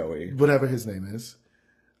 Joey. whatever his name is.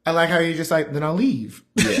 I like how you just like, then I'll leave.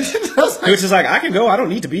 Yeah. Like, Which is like, I can go. I don't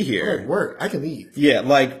need to be here. Work. I can leave. Yeah,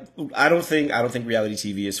 like I don't think reality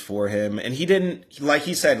TV is for him. And he didn't, like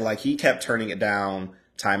he said, like he kept turning it down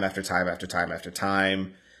time after time after time after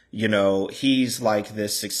time. You know, he's like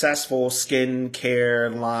this successful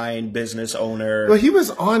skincare line business owner. Well, he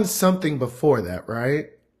was on something before that, right?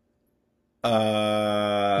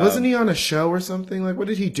 Wasn't he on a show or something? Like, what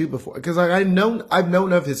did he do before? Because like I've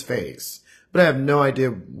known of his face, but I have no idea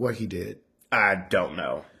what he did. I don't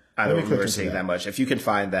know. I don't remember seeing that much. If you can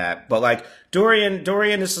find that, but like Dorian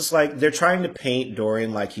is just like they're trying to paint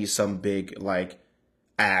Dorian like he's some big like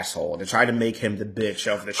asshole. They're trying to make him the bitch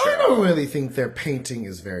of the show. I don't really think their painting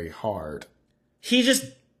is very hard.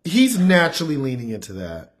 He's naturally leaning into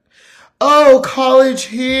that. Oh, College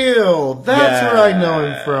Hill. That's where I know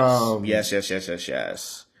him from. Yes.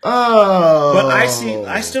 Oh. But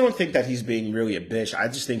I still don't think that he's being really a bitch. I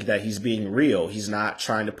just think that he's being real. He's not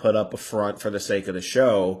trying to put up a front for the sake of the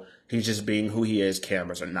show. He's just being who he is,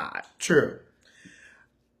 cameras or not. True.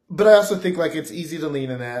 But I also think like it's easy to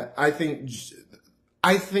lean in that. I think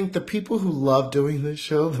the people who love doing this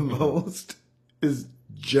show the most is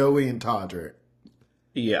Joey and Todrick.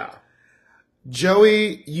 Yeah.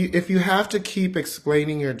 Joey, if you have to keep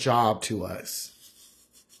explaining your job to us,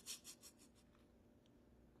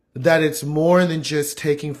 that it's more than just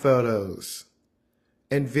taking photos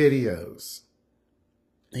and videos.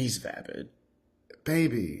 He's vapid.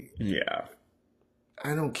 Baby. Yeah.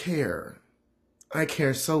 I don't care. I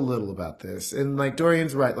care so little about this. And like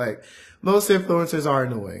Dorian's right, like most influencers are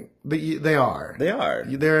annoying. But they are. They are.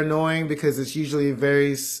 They're annoying because it's usually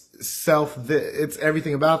very it's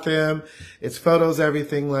everything about them. It's photos,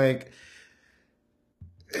 everything like.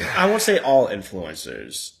 I won't say all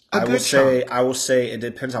influencers. I will say it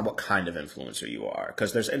depends on what kind of influencer you are.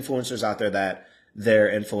 Because there's influencers out there that their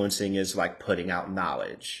influencing is like putting out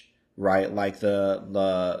knowledge, right? Like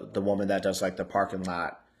the woman that does like the parking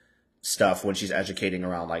lot stuff when she's educating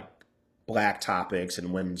around like black topics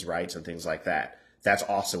and women's rights and things like that. That's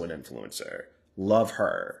also an influencer. Love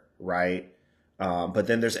her, right? But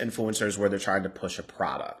then there's influencers where they're trying to push a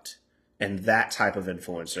product. And that type of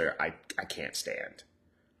influencer, I can't stand.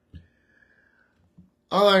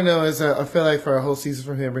 All I know is that I feel like for a whole season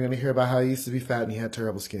from him, we're going to hear about how he used to be fat and he had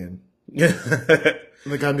terrible skin.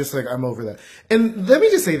 Like, I'm over that. And let me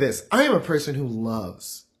just say this. I am a person who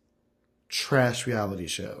loves trash reality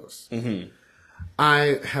shows. Mm-hmm.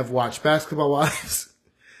 I have watched Basketball Wives.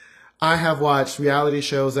 I have watched reality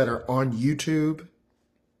shows that are on YouTube.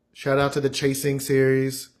 Shout out to the Chasing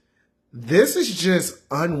series. This is just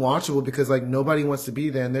unwatchable because like nobody wants to be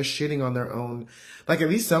there and they're shitting on their own. Like at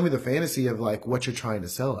least tell me the fantasy of like what you're trying to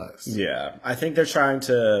sell us. Yeah. I think they're trying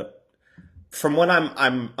to, from what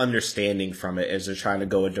I'm understanding from it, is they're trying to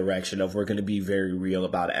go a direction of we're going to be very real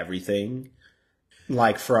about everything.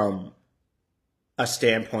 Like from a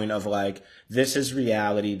standpoint of like, this is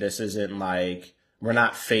reality. This isn't like, we're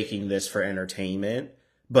not faking this for entertainment,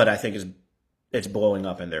 but I think it's blowing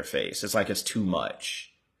up in their face. It's like it's too much.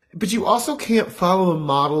 But you also can't follow the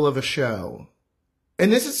model of a show.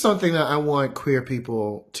 And this is something that I want queer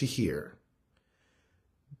people to hear.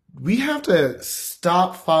 We have to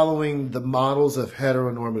stop following the models of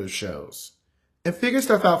heteronormative shows and figure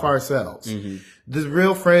stuff out for ourselves. Mm-hmm. The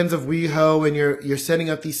Real Friends of WeHo and you're setting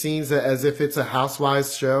up these scenes as if it's a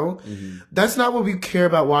Housewives show. Mm-hmm. That's not what we care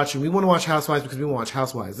about watching. We want to watch Housewives because we want to watch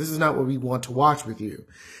Housewives. This is not what we want to watch with you.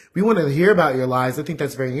 We want to hear about your lives. I think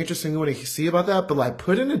that's very interesting. We want to see about that, but like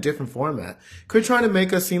put it in a different format. Quit trying to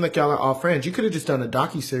make us seem like y'all are all friends. You could have just done a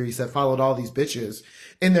docuseries that followed all these bitches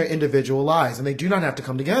in their individual lives, and they do not have to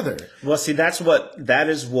come together. Well, see, that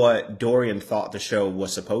is what Dorian thought the show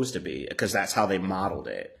was supposed to be, because that's how they modeled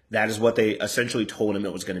it. That is what they essentially told him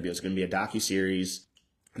it was going to be. It was going to be a docuseries.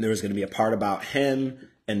 There was going to be a part about him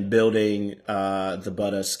and building the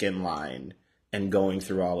Butter skin line and going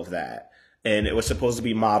through all of that. And it was supposed to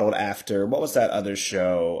be modeled after, what was that other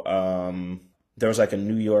show? there was like a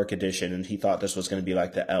New York edition, and he thought this was going to be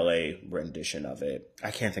like the LA rendition of it.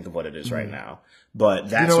 I can't think of what it is right now, but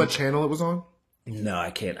that's You know what channel it was on? No, I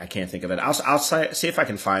can't think of it. I'll see if I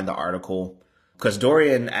can find the article, because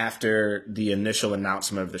Dorian, after the initial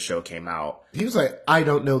announcement of the show came out, he was like, "I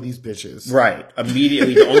don't know these bitches." Right,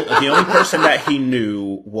 immediately the only person that he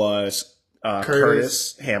knew was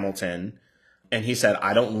Curtis Hamilton, and he said,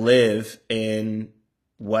 "I don't live in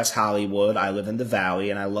West Hollywood. I live in the Valley,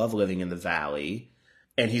 and I love living in the Valley."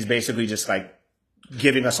 And he's basically just like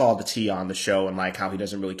giving us all the tea on the show and like how he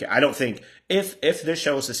doesn't really care. I don't think if this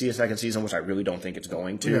show is to see a second season, which I really don't think it's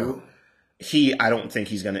going to, I don't think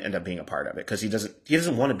he's going to end up being a part of it, because he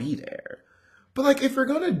doesn't want to be there. But like, if we're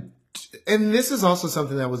gonna, and this is also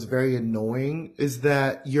something that was very annoying, is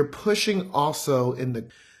that you're pushing also in the.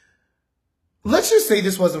 Let's just say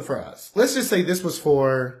this wasn't for us. Let's just say this was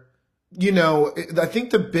for, I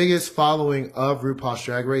think the biggest following of RuPaul's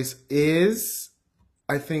Drag Race is,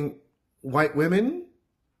 I think, white women.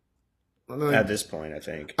 Like, at this point, I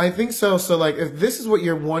think. I think so. So like, if this is what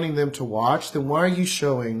you're wanting them to watch, then why are you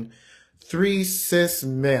showing 3 cis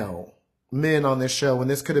male men on this show when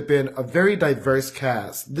this could have been a very diverse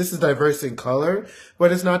cast? This is diverse in color,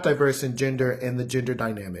 but it's not diverse in gender and the gender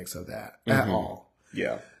dynamics of that at all.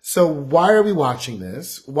 Yeah. So why are we watching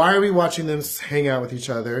this? Why are we watching them hang out with each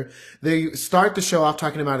other? They start the show off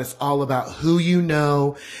talking about it's all about who you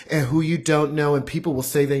know and who you don't know, and people will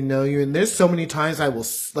say they know you. And there's so many times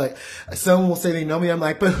someone will say they know me. I'm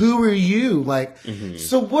like, but who are you? Like,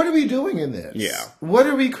 so what are we doing in this? Yeah. What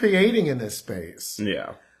are we creating in this space?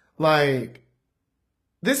 Yeah. Like,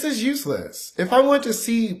 this is useless. If I want to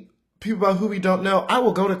see people about who we don't know, I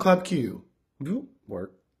will go to Club Q.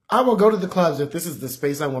 Work. I will go to the clubs if this is the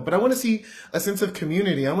space I want, but I want to see a sense of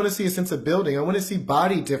community. I want to see a sense of building. I want to see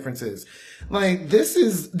body differences. Like, this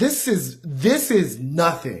is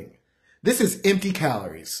nothing. This is empty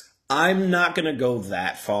calories. I'm not going to go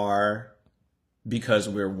that far because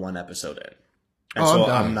we're 1 episode in. And so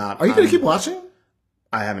I'm not. Are you going to keep watching?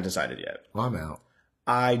 I haven't decided yet. Well, I'm out.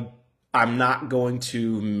 I'm not going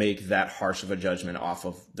to make that harsh of a judgment off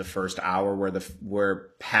of the first hour where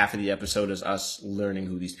half of the episode is us learning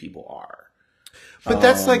who these people are. But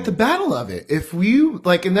that's like the battle of it. If you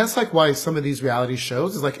like, and that's like why some of these reality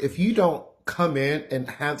shows is like, if you don't come in and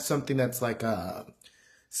have something that's like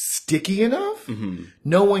sticky enough,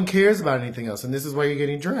 no one cares about anything else. And this is why you're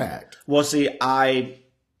getting dragged. Well, see, I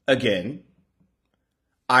can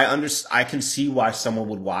see why someone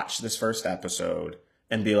would watch this first episode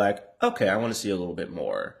and be like, okay, I want to see a little bit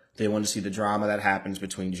more. They want to see the drama that happens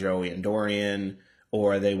between Joey and Dorian,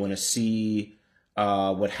 or they want to see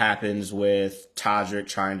what happens with Todrick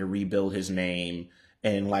trying to rebuild his name.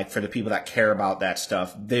 And like, for the people that care about that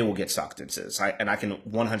stuff, they will get sucked into this. And I can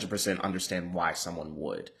 100% understand why someone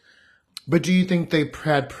would. But do you think they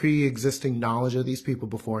had pre-existing knowledge of these people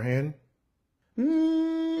beforehand? I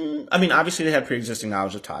mean, obviously they had pre-existing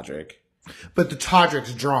knowledge of Todrick. But the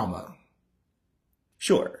Todrick's drama.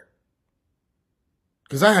 Sure.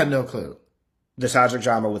 Because I had no clue. The Todrick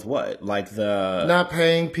drama with what? Like the... Not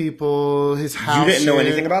paying people, his house. You didn't know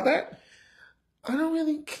anything about that? I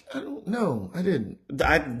don't know. I didn't.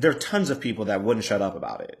 There are tons of people that wouldn't shut up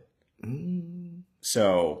about it.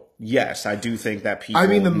 So, yes, I do think that people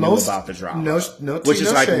knew about the drama. Which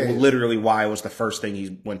is like literally why it was the first thing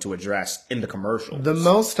he went to address in the commercials. The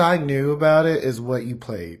most I knew about it is what you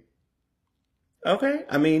played. Okay.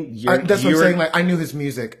 I mean, that's what I'm saying. Like, I knew his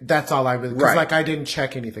music. That's all I really, because like, I didn't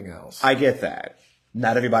check anything else. I get that.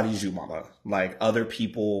 Not everybody's you, mama. Like, other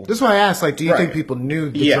people. That's why I asked, like, do you think people knew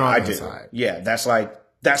the drama I do. side? Yeah, that's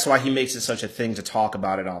why he makes it such a thing to talk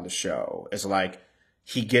about it on the show. It's like,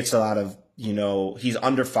 he gets a lot of, he's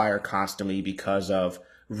under fire constantly because of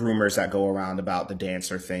rumors that go around about the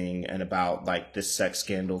dancer thing and about like this sex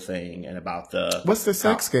scandal thing and about the... What's the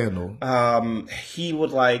sex scandal? He would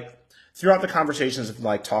like... Throughout the conversations of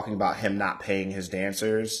like talking about him not paying his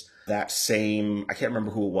dancers, I can't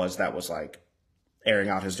remember who it was that was like airing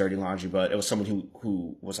out his dirty laundry, but it was someone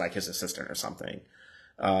who was like his assistant or something.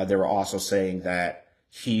 They were also saying that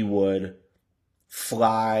he would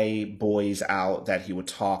fly boys out that he would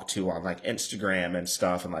talk to on like Instagram and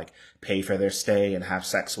stuff and like pay for their stay and have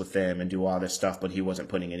sex with them and do all this stuff, but he wasn't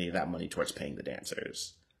putting any of that money towards paying the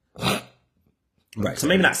dancers. Right. So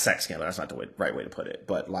maybe not sex scandal. That's not the right way to put it.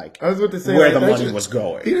 But like, I was about to say, where the money was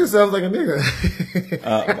going. He just sounds like a nigga.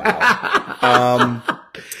 Wow.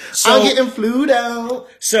 So I'm getting flued out.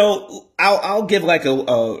 So I'll give like a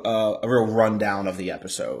real rundown of the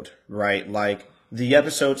episode. Right. Like, the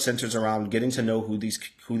episode centers around getting to know who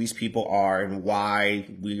these people are and why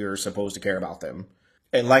we are supposed to care about them.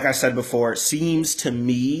 And like I said before, it seems to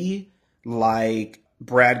me like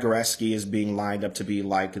Brad Goreski is being lined up to be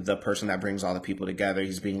like the person that brings all the people together.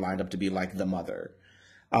 He's being lined up to be like the mother.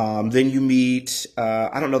 Then you meet,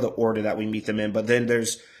 I don't know the order that we meet them in, but then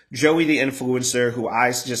there's Joey the influencer, who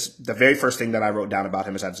the very first thing that I wrote down about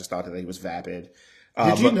him is I just thought that he was vapid.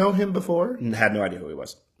 Did you know him before? Had no idea who he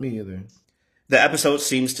was. Me either. The episode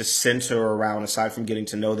seems to center around, aside from getting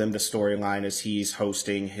to know them, the storyline is he's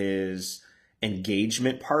hosting his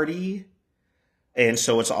engagement party. And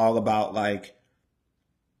so it's all about like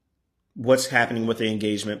what's happening with the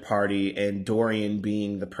engagement party and Dorian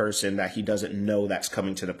being the person that he doesn't know that's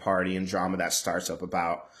coming to the party, and drama that starts up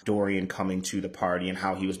about Dorian coming to the party and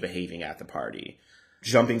how he was behaving at the party.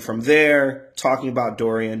 Jumping from there, talking about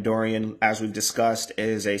Dorian. Dorian, as we've discussed,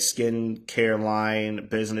 is a skincare line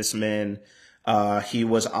businessman. He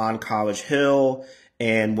was on College Hill,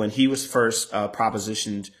 and when he was first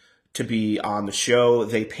propositioned to be on the show,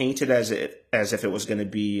 they painted as if it was going to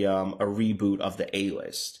be a reboot of the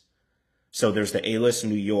A-List. So there's the A-List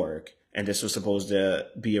New York, and this was supposed to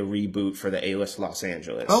be a reboot for the A-List Los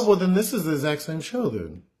Angeles. Oh, well, then this is the exact same show,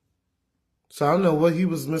 then. So I don't know what he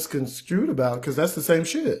was misconstrued about, because that's the same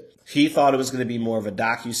shit. He thought it was going to be more of a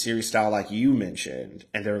docuseries style like you mentioned,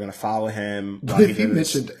 and they were going to follow him. But if he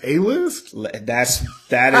mentioned A-List?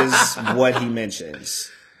 That is what he mentions.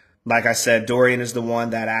 Like I said, Dorian is the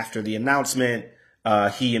one that after the announcement,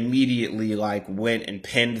 he immediately like went and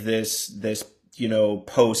pinned this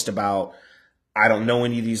post about, I don't know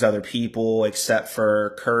any of these other people except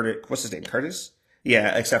for Curtis. What's his name? Curtis?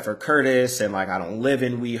 Yeah, except for Curtis. And like, I don't live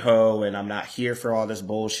in WeHo, and I'm not here for all this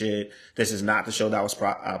bullshit. This is not the show that was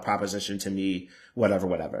propositioned to me.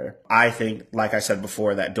 Whatever. I think, like I said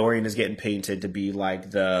before, that Dorian is getting painted to be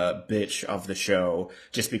like the bitch of the show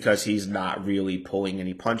just because he's not really pulling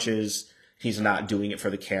any punches. He's not doing it for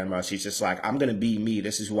the cameras. He's just like, I'm going to be me.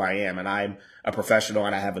 This is who I am. And I'm a professional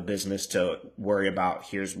and I have a business to worry about.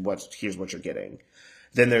 Here's what you're getting.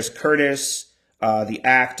 Then there's Curtis, the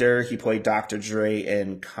actor. He played Dr. Dre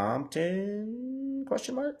in Compton? ?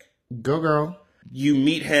 Go girl. You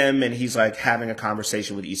meet him and he's like having a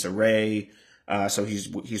conversation with Issa Rae. So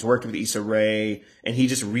he's worked with Issa Rae, and he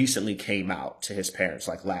just recently came out to his parents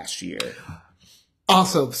like last year.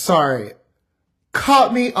 Also, sorry.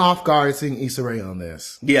 Caught me off guard seeing Issa Rae on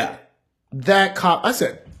this. Yeah. I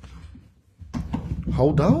said,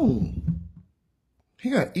 hold on. He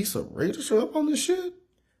got Issa Rae to show up on this shit?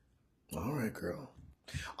 All right, girl.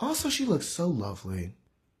 Also, she looks so lovely.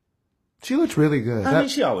 She looks really good. I mean,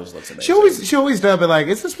 she always looks amazing. She always does, but like,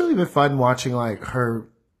 it's just really been fun watching like her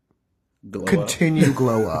glow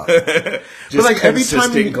up. Just but like every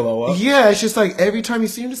time glow up. Yeah, it's just like every time you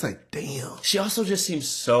see him, just like, damn. She also just seems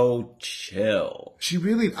so chill.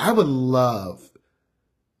 I would love.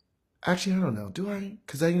 Actually, I don't know. Do I?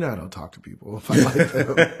 Because I don't talk to people if I like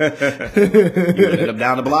them. You ended up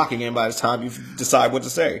down the block again by the time you decide what to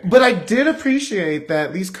say. But I did appreciate that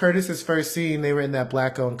at least Curtis's first scene, they were in that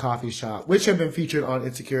black-owned coffee shop, which had been featured on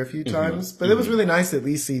Insecure a few times. But it was really nice to at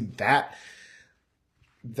least see that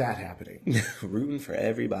happening. Rooting for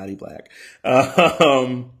everybody black.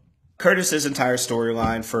 Curtis's entire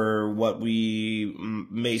storyline for what we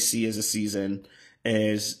may see as a season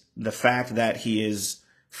is the fact that he is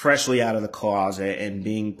freshly out of the closet and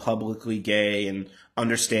being publicly gay and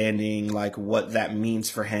understanding like what that means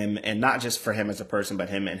for him, and not just for him as a person, but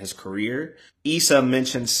him and his career. Issa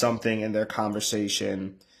mentioned something in their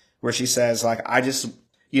conversation where she says like, I just,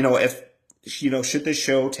 if, should this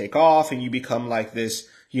show take off and you become like this,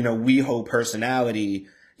 WeHo personality,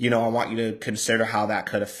 I want you to consider how that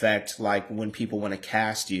could affect like when people want to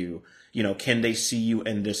cast you. Can they see you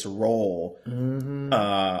in this role? Mm-hmm.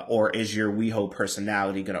 Or is your WeHo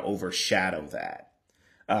personality going to overshadow that?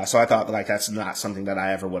 So I thought like that's not something that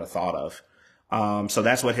I ever would have thought of. So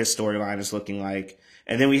that's what his storyline is looking like.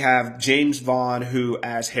 And then we have James Vaughn, who,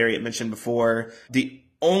 as Harriet mentioned before, the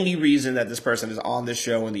only reason that this person is on this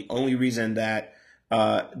show and the only reason that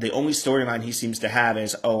the only storyline he seems to have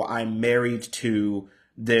is, oh, I'm married to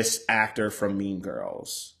this actor from Mean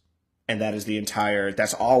Girls. And that is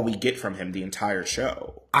that's all we get from him the entire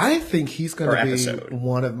show. I think he's going to be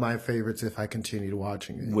one of my favorites if I continue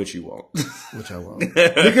watching it. Which you won't. Which I won't.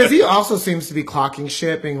 Because he also seems to be clocking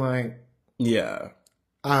shit, being like, yeah,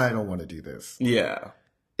 I don't want to do this. Yeah.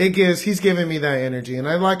 He's giving me that energy. And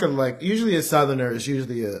I like him, like, usually a Southerner is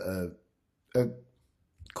usually a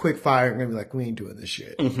quick fire and gonna be like, we ain't doing this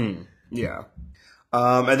shit. Mm-hmm. Yeah.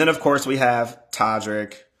 And then, of course, we have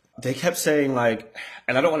Todrick. They kept saying, like,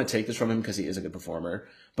 and I don't want to take this from him because he is a good performer,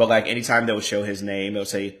 but, like, anytime they would show his name, they'll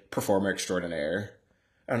say performer extraordinaire.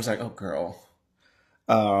 And I was like, oh, girl.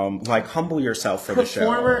 Like, humble yourself for the show.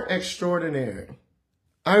 Performer extraordinaire.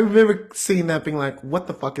 I remember seeing that being like, what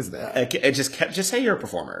the fuck is that? It just kept, just say you're a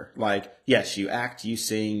performer. Like, yes, you act, you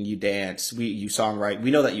sing, you dance, you songwrite.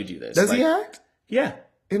 We know that you do this. Does like, he act? Yeah.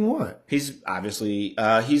 In what? He's obviously,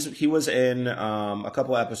 he was in, a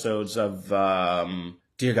couple episodes of,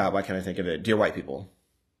 dear God, why can't I think of it? Dear White People.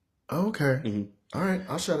 Oh, okay. Mm-hmm. All right.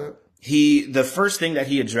 I'll shut up. The first thing that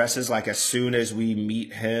he addresses, like, as soon as we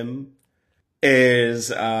meet him is,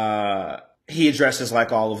 he addresses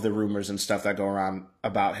like all of the rumors and stuff that go around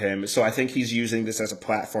about him. So I think he's using this as a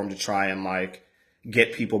platform to try and like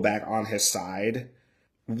get people back on his side.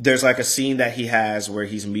 There's like a scene that he has where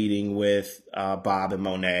he's meeting with Bob and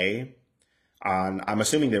Monet on, I'm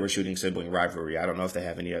assuming they were shooting Sibling Rivalry. I don't know if they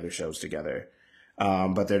have any other shows together.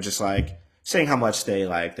 But they're just like saying how much they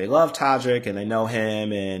love Todrick and they know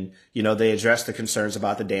him, and, you know, they address the concerns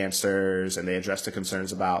about the dancers, and they address the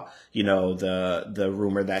concerns about, you know, the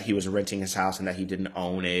rumor that he was renting his house and that he didn't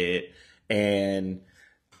own it, and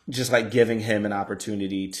just like giving him an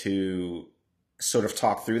opportunity to sort of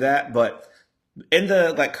talk through that. But in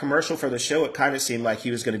the like commercial for the show, it kind of seemed like he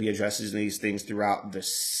was going to be addressing these things throughout the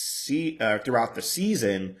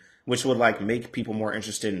season, which would like make people more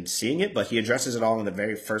interested in seeing it. But he addresses it all in the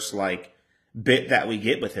very first like bit that we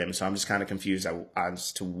get with him. So I'm just kind of confused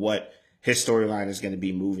as to what his storyline is going to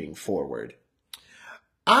be moving forward.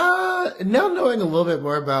 Now knowing a little bit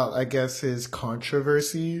more about, I guess, his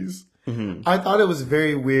controversies, Mm-hmm. I thought it was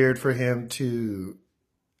very weird for him to,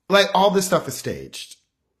 like, all this stuff is staged.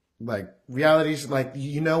 Like, reality, like,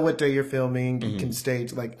 you know what day you're filming, you can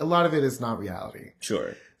stage, like, a lot of it is not reality.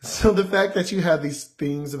 Sure. So the fact that you have these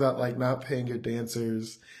things about, like, not paying your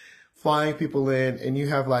dancers, flying people in, and you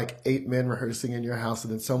have, like, 8 men rehearsing in your house,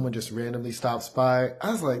 and then someone just randomly stops by,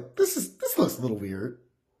 I was like, this looks a little weird.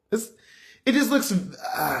 It just looks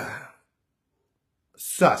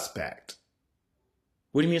suspect.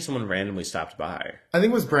 What do you mean someone randomly stopped by? I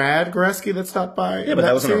think it was Brad Goreski that stopped by. Yeah, but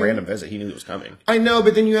that wasn't a random visit. He knew it was coming. I know,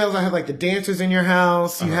 but then you have like the dancers in your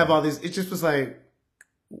house. You have all these. It just was like,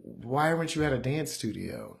 why weren't you at a dance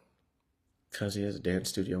studio? Because he has a dance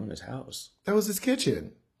studio in his house. That was his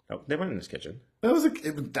kitchen. No, they weren't in his kitchen.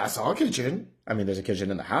 That's all kitchen. I mean, there's a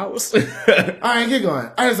kitchen in the house. All right, get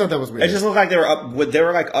going. I just thought that was weird. It just looked like they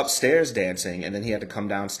were like upstairs dancing, and then he had to come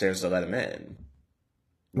downstairs to let him in.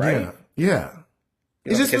 Right? Yeah.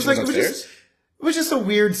 You know, It just was like it was just a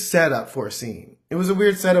weird setup for a scene. It was a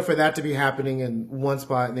weird setup for that to be happening in one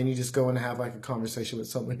spot, and then you just go and have like a conversation with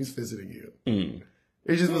someone who's visiting you. Mm.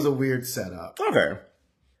 It just was a weird setup. Okay.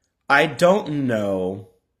 I don't know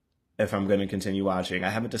if I'm going to continue watching. I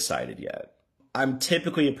haven't decided yet. I'm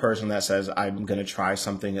typically a person that says I'm going to try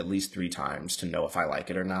something at least 3 times to know if I like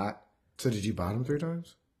it or not. So did you bottom 3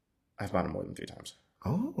 times? I've bought it more than 3 times.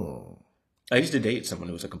 Oh. I used to date someone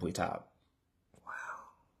who was a complete top.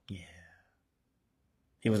 Yeah.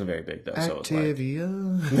 He wasn't very big though.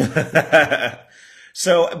 Activia.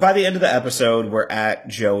 So, so by the end of the episode, we're at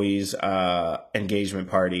Joey's engagement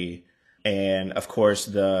party, and of course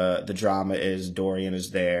the drama is Dorian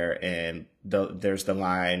is there, and there's the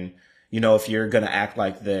line, you know, if you're gonna act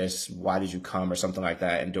like this, why did you come, or something like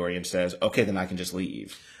that, and Dorian says, okay, then I can just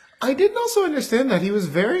leave. I didn't also understand that he was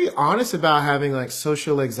very honest about having like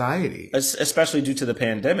social anxiety, especially due to the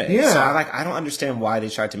pandemic. Yeah, so I don't understand why they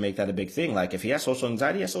tried to make that a big thing. Like, if he has social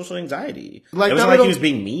anxiety, he has social anxiety. Like, it wasn't like he was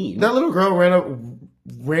being mean. That little girl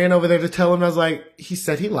ran over there to tell him. I was like, he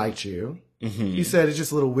said he liked you. Mm-hmm. He said it's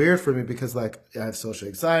just a little weird for me because like I have social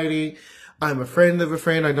anxiety. I'm a friend of a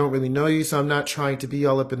friend. I don't really know you, so I'm not trying to be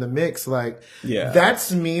all up in the mix. Like, yeah,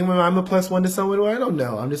 that's me when I'm a +1 to someone who I don't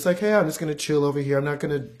know. I'm just like, hey, I'm just going to chill over here. I'm not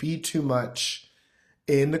going to be too much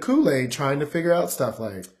in the Kool-Aid trying to figure out stuff.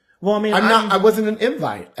 Like, well, I mean, I wasn't an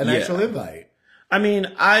invite, an actual invite. I mean,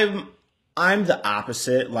 I'm the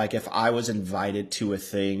opposite. Like, if I was invited to a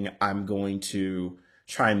thing, I'm going to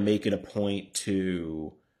try and make it a point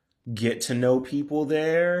to get to know people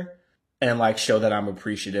there. And like show that I'm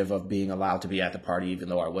appreciative of being allowed to be at the party, even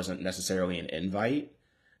though I wasn't necessarily an invite.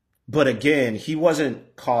 But again, he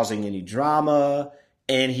wasn't causing any drama,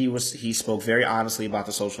 and he spoke very honestly about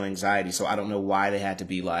the social anxiety. So I don't know why they had to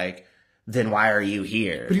be like, then why are you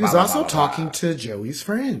here? But he was also talking to Joey's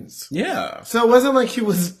friends. Yeah. So it wasn't like he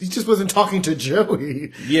just wasn't talking to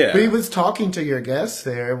Joey. Yeah. But he was talking to your guests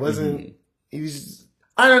there. It wasn't, he was,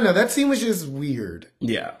 I don't know. That scene was just weird.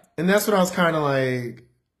 Yeah. And that's what I was kind of like,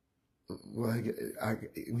 well,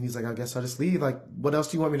 he's like, I guess I'll just leave. Like, what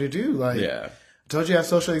else do you want me to do? Like, yeah. I told you I have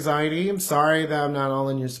social anxiety. I'm sorry that I'm not all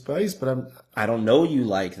in your space, but I don't know you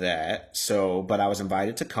like that. So, but I was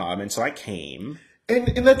invited to come, and so I came. And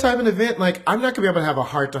in that type of event, like, I'm not gonna be able to have a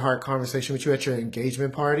heart-to-heart conversation with you at your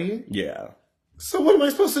engagement party. Yeah. So what am I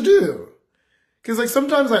supposed to do? Because like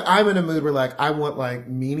sometimes like I'm in a mood where like I want like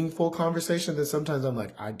meaningful conversation, then sometimes I'm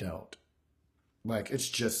like I don't. Like it's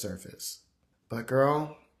just surface. But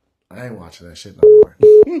girl, I ain't watching that shit no more.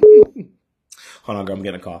 Hold on, girl. I'm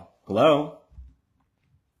getting a call. Hello?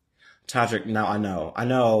 Todrick, now I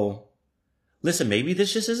know. Listen, maybe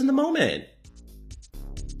this just isn't the moment.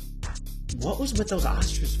 What was with those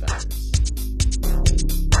ostrich feathers?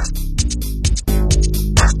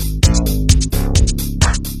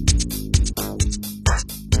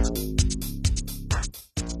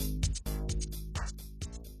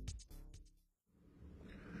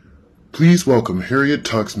 Please welcome Harriet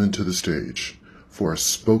Tuxman to the stage for a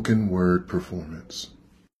spoken word performance.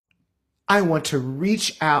 I want to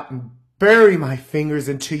reach out and bury my fingers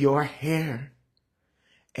into your hair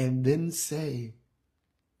and then say,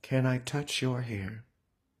 can I touch your hair?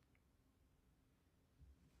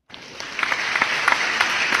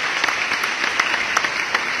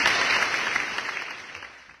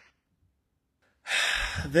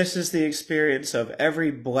 This is the experience of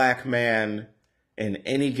every black man in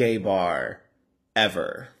any gay bar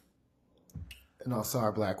ever. And also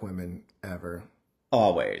our black women ever.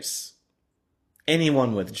 Always.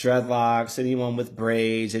 Anyone with dreadlocks, anyone with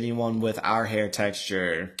braids, anyone with our hair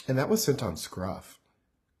texture. And that was sent on Scruff.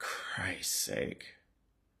 Christ's sake.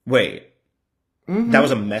 Wait. That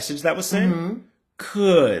was a message that was sent?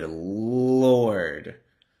 Good Lord.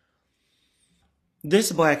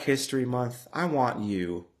 This Black History Month, I want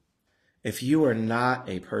you, if you are not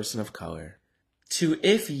a person of color,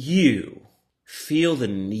 if you feel the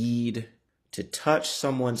need to touch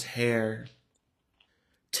someone's hair,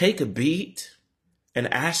 take a beat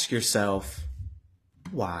and ask yourself,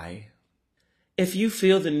 why? If you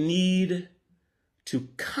feel the need to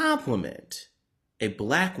compliment a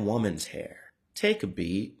black woman's hair, take a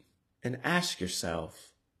beat and ask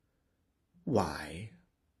yourself, why?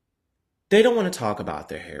 They don't want to talk about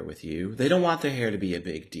their hair with you. They don't want their hair to be a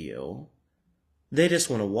big deal. They just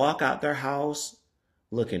want to walk out their house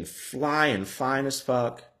looking fly and fine as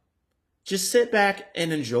fuck. Just sit back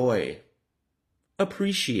and enjoy.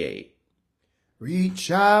 Appreciate.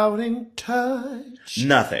 Reach out and touch.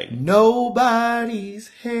 Nothing. Nobody's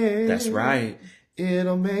hair. That's right.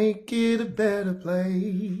 It'll make it a better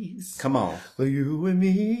place. Come on. For you and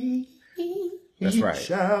me. That's right.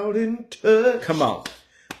 Reach out and touch. Come on.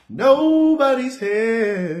 Nobody's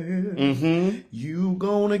hair. You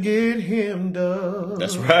gonna get hemmed up.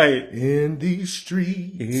 That's right. In these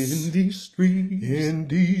streets. In these streets. In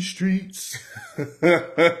these streets.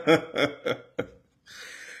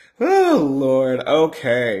 Oh, Lord.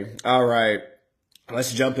 Okay. All right.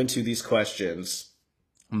 Let's jump into these questions.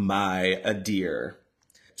 My dear.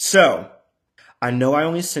 So, I know I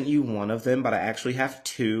only sent you one of them, but I actually have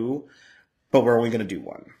two. But we're only going to do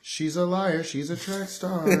one. She's a liar. She's a track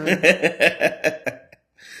star. Yeah,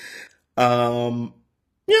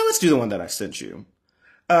 let's do the one that I sent you.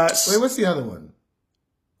 Wait, what's the other one?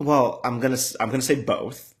 Well, I'm gonna say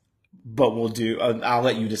both, but we'll do. I'll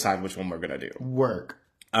let you decide which one we're gonna do. Work.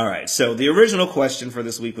 All right. So the original question for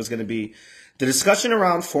this week was going to be: the discussion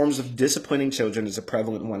around forms of disciplining children is a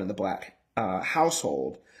prevalent one in the Black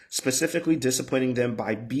household. Specifically disciplining them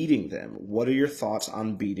by beating them. What are your thoughts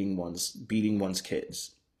on beating one's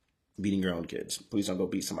kids? Beating your own kids. Please don't go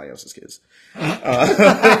beat somebody else's kids. Come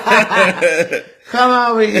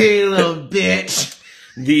over here, you little bitch.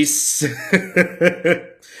 The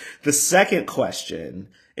second question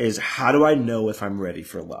is, how do I know if I'm ready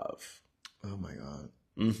for love? Oh my God.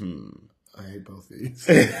 I hate both these.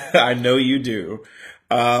 I know you do.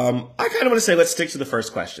 I kind of want to say let's stick to the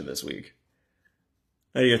first question this week.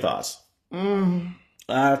 What are your thoughts?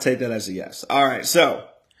 I'll take that as a yes. All right. So,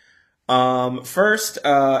 first,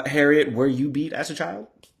 Harriet, were you beat as a child?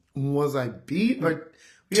 Was I beat? Or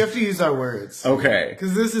we have to use our words. Okay.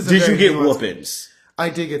 Because this is. Did you get whoopings? I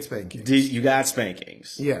did get spankings. You got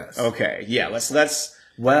spankings? Yes. Okay. Yeah. Let's.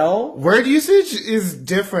 Well, word usage is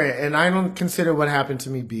different, and I don't consider what happened to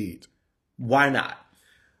me beat. Why not?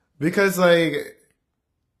 Because like,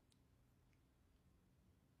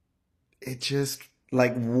 it just.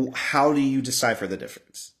 Like, how do you decipher the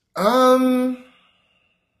difference?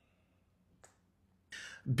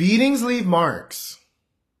 Beatings leave marks.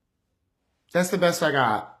 That's the best I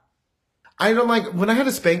got. I don't like, when I had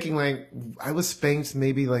a spanking, like, I was spanked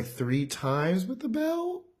maybe like 3 times with the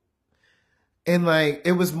belt. And like,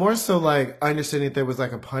 it was more so like, I understand that there was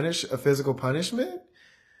like a physical punishment,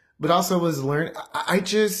 but also was learned. I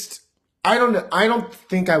don't know. I don't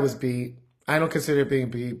think I was beat. I don't consider it being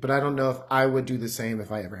beat, but I don't know if I would do the same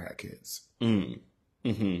if I ever had kids. So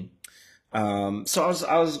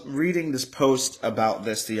I was reading this post about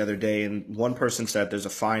this the other day, and one person said there's a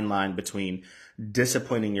fine line between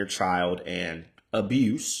disciplining your child and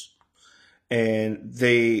abuse. And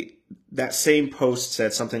that same post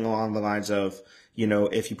said something along the lines of,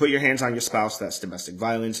 if you put your hands on your spouse, that's domestic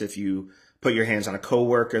violence. If you put your hands on a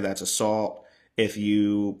coworker, that's assault. If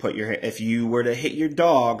you were to hit your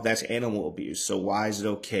dog, that's animal abuse. So why is it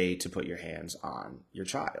okay to put your hands on your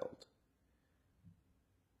child?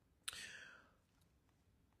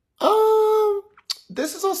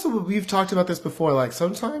 This is also what we've talked about this before. Like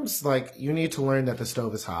sometimes, like you need to learn that the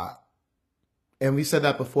stove is hot, and we said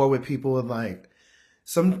that before with people with like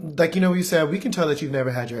we said we can tell that you've never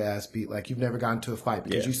had your ass beat, like you've never gotten into a fight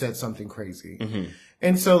because you said something crazy,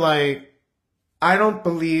 and so like I don't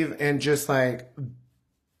believe in just like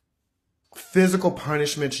physical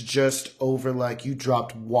punishments just over like you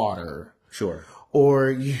dropped water. Sure.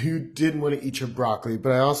 Or you didn't want to eat your broccoli,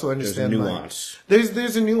 but I also understand there's a nuance.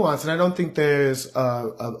 There's a nuance, and I don't think there's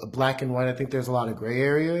a black and white. I think there's a lot of gray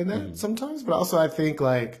area in that sometimes, but also I think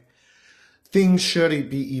like things should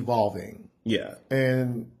be evolving. Yeah.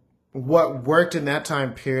 And what worked in that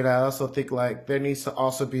time period, I also think like there needs to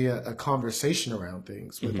also be a conversation around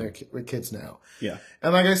things with with kids now. Yeah.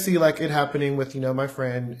 And like I see like it happening with my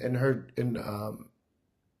friend and her and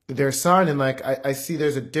their son, and like I see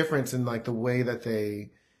there's a difference in like the way that they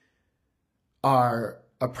are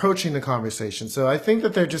approaching the conversation. So I think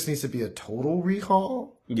that there just needs to be a total rehaul.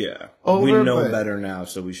 Yeah. We know better now,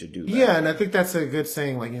 so we should do that. Yeah, and I think that's a good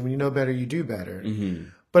saying, like when you know better, you do better.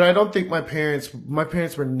 But I don't think my parents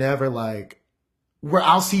were never like, where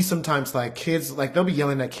I'll see sometimes like kids, like they'll be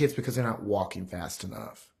yelling at kids because they're not walking fast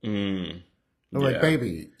enough. I'm like,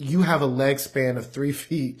 baby, you have a leg span of 3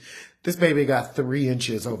 feet. This baby got 3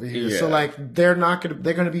 inches over here. Yeah. So like, they're going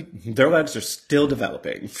to be. Their legs are still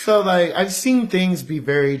developing. So like, I've seen things be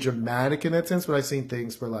very dramatic in that sense, but I've seen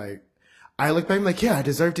things where like, I look back and I'm like, yeah, I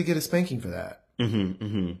deserve to get a spanking for that.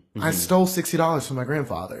 I stole $60 from my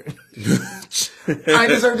grandfather. I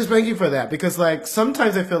deserve a spanking for that because like,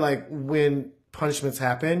 sometimes I feel like when punishments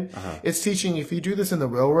happen, it's teaching if you do this in the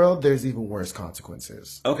real world, there's even worse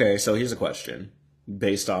consequences. Okay, so here's a question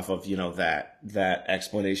based off of that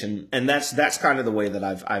explanation, and that's kind of the way that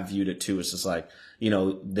I've viewed it too. It's just like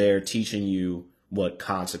they're teaching you what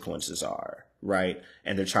consequences are, right?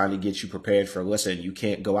 And they're trying to get you prepared for. Listen, you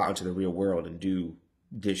can't go out into the real world and do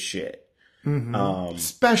this shit,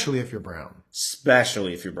 especially if you're brown.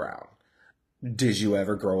 Especially if you're brown. Did you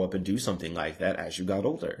ever grow up and do something like that as you got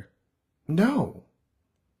older? No.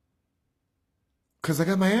 Because I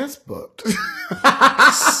got my ass booked.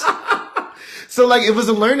 So, like, it was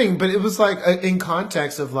a learning, but it was, like, in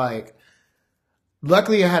context of, like,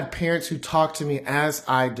 luckily I had parents who talked to me as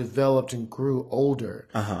I developed and grew older.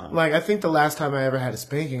 Like, I think the last time I ever had a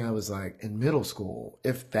spanking, I was, like, in middle school,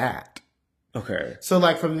 if that. Okay. So,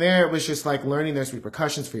 like, from there, it was just, like, learning there's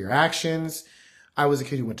repercussions for your actions. I was a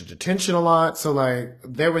kid who went to detention a lot. So, like,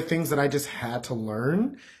 there were things that I just had to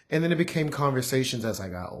learn. And then it became conversations as I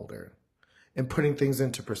got older and putting things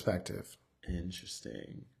into perspective.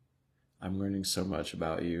 Interesting. I'm learning so much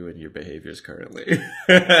about you and your behaviors currently.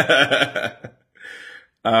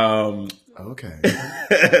 Okay.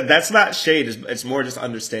 That's not shade. It's more just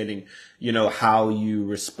understanding, how you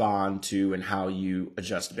respond to and how you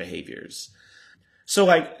adjust behaviors. So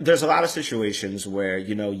like, there's a lot of situations where,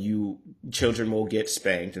 children will get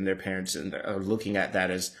spanked and their parents are looking at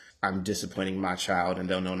that as, I'm disciplining my child and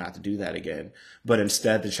they'll know not to do that again. But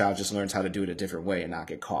instead, the child just learns how to do it a different way and not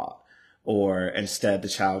get caught. Or instead, the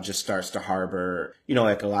child just starts to harbor,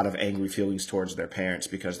 like a lot of angry feelings towards their parents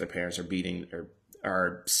because their parents are beating or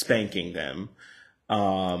are spanking them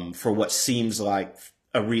for what seems like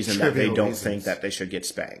a reason that they don't think that they should get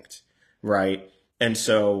spanked. Right. And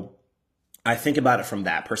so I think about it from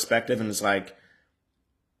that perspective, and it's like,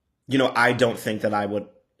 I don't think that I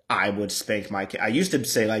would spank my kid. I used to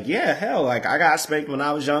say like, yeah, hell, like I got spanked when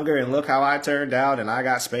I was younger and look how I turned out and I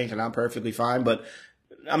got spanked and I'm perfectly fine, but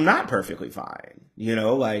I'm not perfectly fine.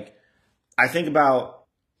 Like I think about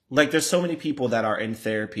like, there's so many people that are in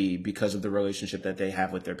therapy because of the relationship that they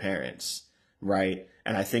have with their parents. Right.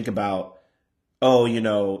 And I think about,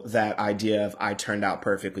 that idea of I turned out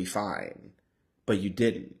perfectly fine, but you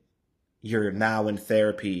didn't. You're now in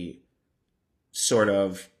therapy sort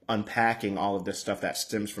of unpacking all of this stuff that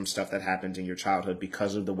stems from stuff that happened in your childhood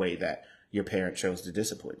because of the way that your parent chose to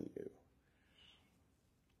discipline you.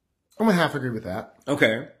 I'm gonna half agree with that.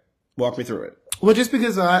 Okay. Walk me through it. Well, just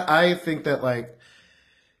because I think that like,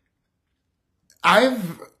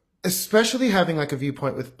 especially having like a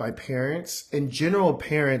viewpoint with my parents, in general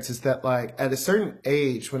parents, is that like at a certain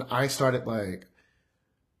age when I started like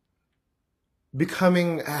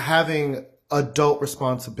having adult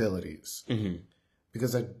responsibilities,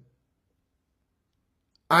 because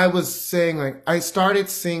I was saying, like, I started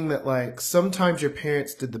seeing that, like, sometimes your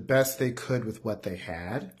parents did the best they could with what they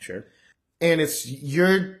had. Sure. And it's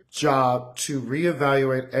your job to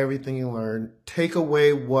reevaluate everything you learned, take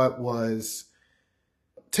away what is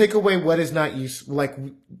not useful. Like,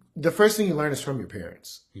 the first thing you learn is from your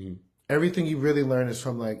parents. Mm-hmm. Everything you really learn is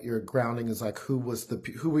from, like, your grounding is, like, who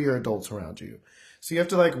were your adults around you. So you have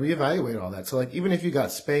to, like, reevaluate all that. So, like, even if you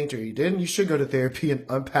got spanked or you didn't, you should go to therapy and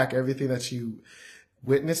unpack everything that you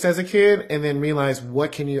witnessed as a kid, and then realize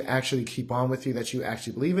what can you actually keep on with you that you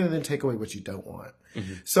actually believe in, and then take away what you don't want.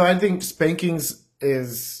 Mm-hmm. So I think spankings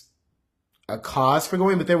is a cause for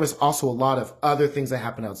going, but there was also a lot of other things that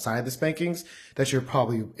happen outside the spankings that you're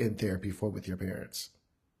probably in therapy for with your parents.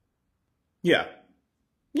 Yeah.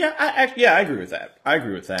 Yeah, I agree with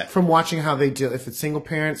that. From watching how they deal, if it's single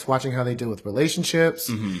parents, watching how they deal with relationships,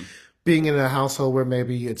 being in a household where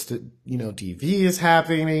maybe it's DV is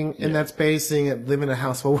happening in that spacing, living in a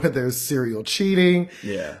household where there's serial cheating,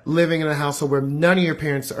 living in a household where none of your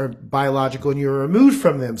parents are biological and you're removed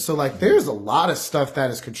from them. So, like, there's a lot of stuff that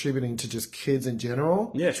is contributing to just kids in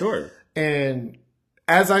general. Yeah, sure. And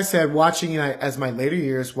as I said, watching, as my later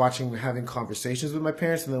years, having conversations with my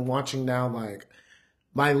parents, and then watching now, like,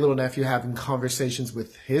 my little nephew having conversations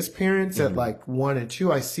with his parents at like 1 and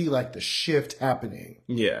 2, I see like the shift happening.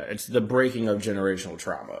 Yeah, it's the breaking of generational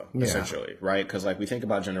trauma, essentially, right? Because like we think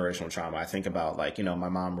about generational trauma, I think about like, my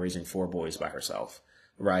mom raising 4 boys by herself,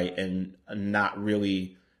 right? And not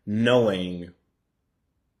really knowing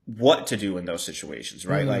what to do in those situations,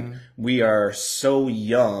 right? Like we are so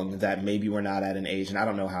young that maybe we're not at an age, and I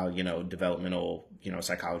don't know how, developmental,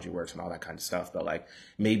 psychology works and all that kind of stuff, but like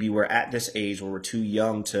maybe we're at this age where we're too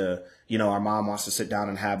young to, our mom wants to sit down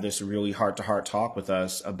and have this really heart to heart talk with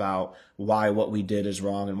us about why what we did is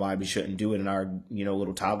wrong and why we shouldn't do it. And our,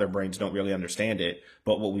 little toddler brains don't really understand it.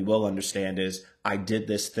 But what we will understand is I did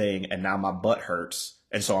this thing and now my butt hurts.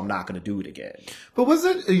 And so I'm not going to do it again. But was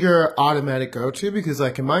it your automatic go-to? Because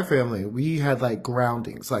like in my family, we had like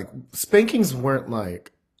groundings. Like spankings weren't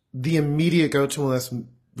like the immediate go-to unless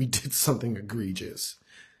we did something egregious.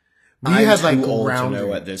 We I'm had too like old grounding. to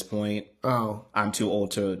know at this point. Oh. I'm too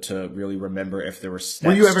old to really remember if there were steps.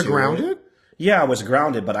 Were you ever to grounded? It. Yeah, I was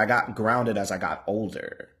grounded, but I got grounded as I got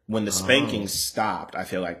older. When the spanking stopped, I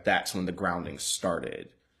feel like that's when the grounding started.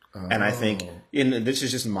 And I think, and this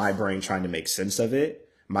is just my brain trying to make sense of it.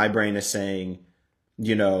 My brain is saying,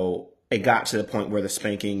 it got to the point where the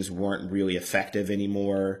spankings weren't really effective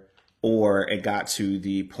anymore, or it got to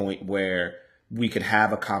the point where we could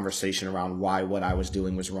have a conversation around why what I was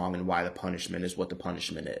doing was wrong and why the punishment is what the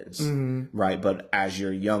punishment is, right? But as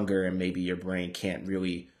you're younger and maybe your brain can't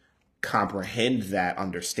really comprehend that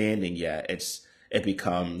understanding yet, it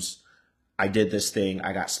becomes, I did this thing,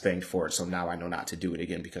 I got spanked for it, so now I know not to do it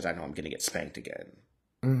again because I know I'm going to get spanked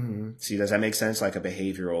again. See, does that make sense? Like a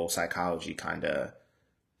behavioral psychology kind of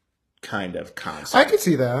concept. I could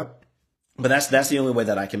see that. But that's the only way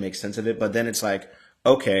that I can make sense of it. But then it's like,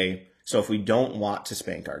 okay, so if we don't want to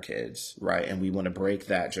spank our kids, right, and we want to break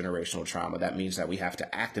that generational trauma, that means that we have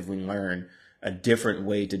to actively learn a different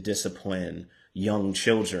way to discipline young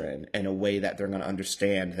children in a way that they're going to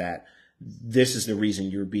understand that this is the reason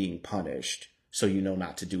you're being punished, so you know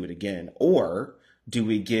not to do it again. Or do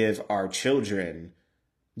we give our children,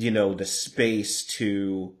 the space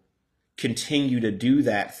to continue to do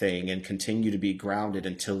that thing and continue to be grounded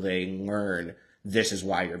until they learn this is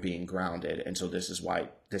why you're being grounded, and so this is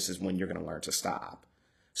when you're going to learn to stop.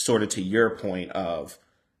 Sort of to your point of,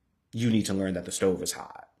 you need to learn that the stove is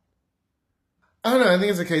hot. I don't know. I think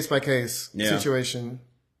it's a case by case situation.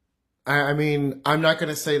 I mean, I'm not going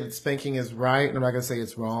to say that spanking is right, and I'm not going to say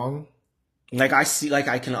it's wrong. Like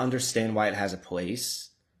I can understand why it has a place.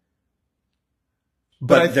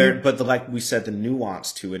 But like we said, the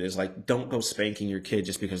nuance to it is like, don't go spanking your kid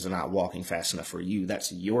just because they're not walking fast enough for you.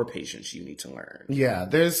 That's your patience you need to learn. Yeah,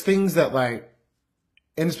 there's things that like,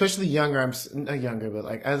 and especially younger, I'm not younger, but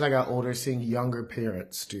like as I got older, seeing younger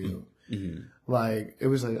parents do, like it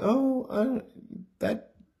was like,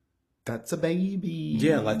 that's a baby.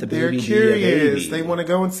 Yeah, like the baby. They're curious. They want to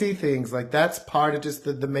go and see things. Like that's part of just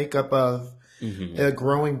the makeup of a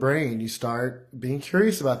growing brain. You start being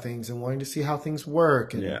curious about things and wanting to see how things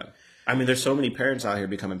work. And, yeah. I mean, there's so many parents out here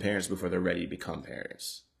becoming parents before they're ready to become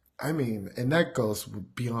parents. I mean, and that goes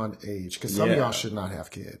beyond age because some of y'all should not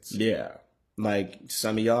have kids. Yeah. Like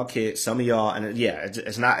some of y'all, and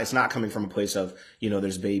it's not coming from a place of,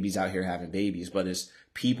 there's babies out here having babies, but it's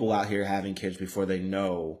people out here having kids before they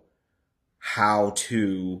know how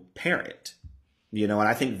to parent, and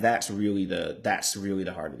I think that's really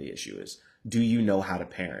the heart of the issue is, do you know how to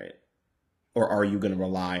parent, or are you going to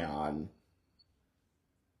rely on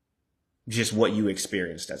just what you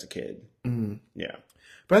experienced as a kid. Mm-hmm. Yeah.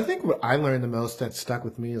 But I think what I learned the most that stuck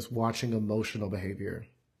with me is watching emotional behavior.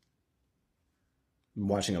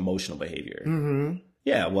 Watching emotional behavior. Mm-hmm.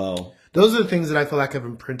 Yeah, well. Those are the things that I feel like have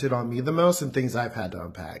imprinted on me the most and things I've had to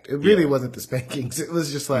unpack. It really wasn't the spankings. It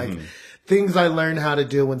was just like things I learned how to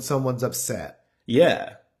do when someone's upset.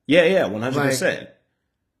 Yeah. Yeah, 100%.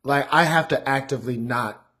 Like I have to actively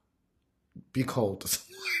not be cold to someone.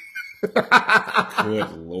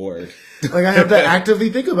 Good Lord. Like I have to actively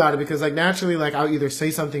think about it because like naturally like I'll either say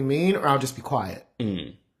something mean or I'll just be quiet.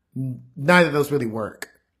 Neither of those really work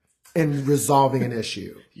in resolving an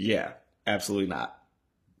issue. Yeah, absolutely not.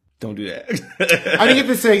 Don't do that. I didn't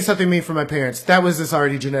get to say something mean from my parents. That was just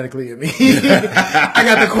already genetically in me. I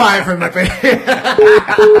got the quiet from my parents.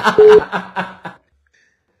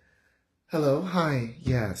 Hello, hi,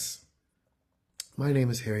 yes. My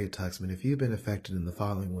name is Harriet Tuxman. If you've been affected in the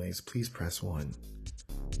following ways, please press 1.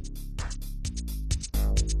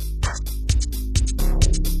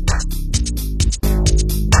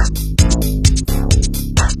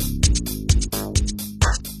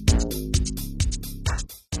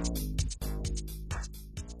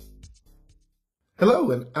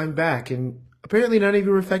 Hello, and I'm back, and apparently none of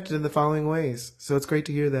you were affected in the following ways, so it's great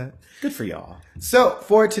to hear that. Good for y'all. So,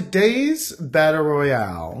 for today's Battle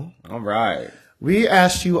Royale, All right. we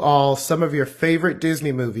asked you all some of your favorite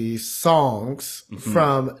Disney movie songs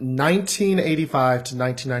from 1985 to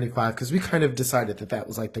 1995, because we kind of decided that that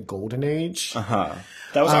was like the golden age. That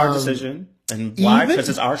was our decision. And why? Because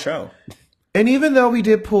it's our show. And even though we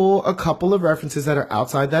did pull a couple of references that are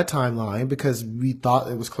outside that timeline, because we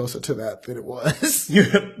thought it was closer to that than it was.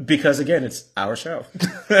 Because again, it's our show.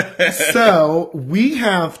 So we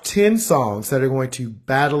have 10 songs that are going to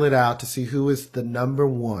battle it out to see who is the number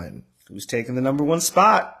one. Who's taking the number 1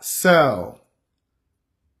 spot? So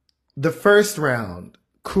the first round,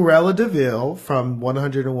 Cruella de Vil from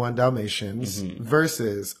 101 Dalmatians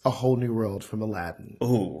versus A Whole New World from Aladdin.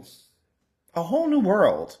 Ooh. A Whole New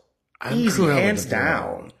World. Easy, hands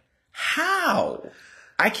down. How?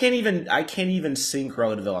 I can't even sing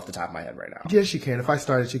Cruella de Vil off the top of my head right now. Yes, you can. If I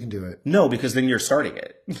start it, you can do it. No, because then you're starting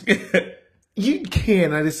it. You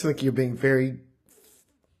can. I just think you're being very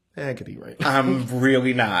agony right now. I'm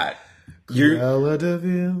really not. Cruella de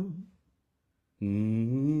Vil. I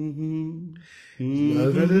didn't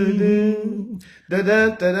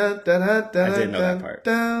know that part.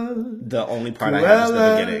 The only part I have is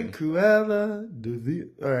the beginning. Cruella de Vil.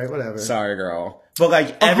 All right, whatever. Sorry, girl. But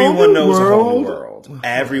like everyone knows A Whole New World.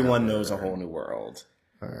 Everyone knows A Whole New World.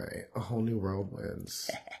 All right, A Whole New World wins.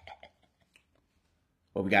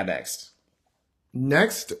 What we got next?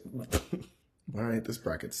 Next. All right, this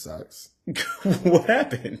bracket sucks. What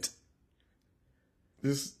happened?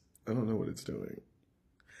 I don't know what it's doing.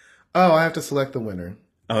 Oh, I have to select the winner.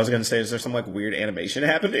 I was going to say, is there some like weird animation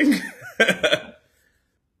happening?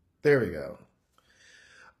 There we go.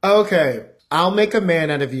 Okay. I'll Make a Man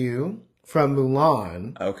Out of You from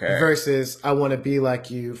Mulan. Okay. Versus I Want to Be Like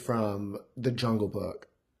You from The Jungle Book.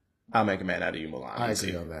 I'll Make a Man Out of You, Mulan. I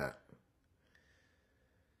agree on that.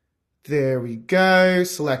 There we go.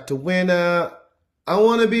 Select a winner. I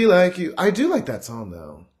Want to Be Like You. I do like that song,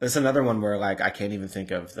 though. It's another one where like I can't even think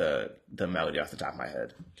of the melody off the top of my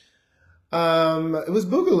head. It was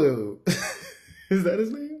Boogaloo. Is that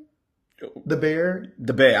his name? The bear?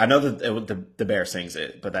 The bear. I know that the bear sings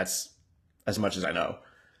it, but that's as much as I know.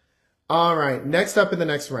 All right. Next up in the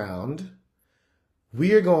next round,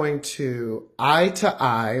 we are going to Eye to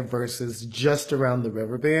Eye versus Just Around the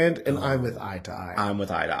River Band, and I'm with Eye to Eye. I'm with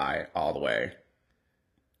Eye to Eye all the way.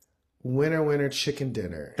 Winner, winner, chicken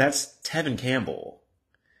dinner. That's Tevin Campbell.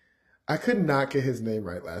 I could not get his name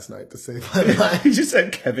right last night to save my life. You just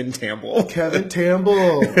said Kevin Tamble. Kevin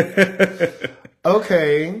Tamble.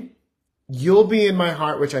 Okay. You'll Be in My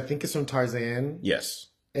Heart, which I think is from Tarzan. Yes.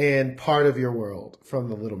 And Part of Your World from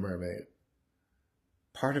The Little Mermaid.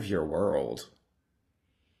 Part of Your World.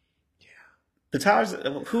 Yeah. The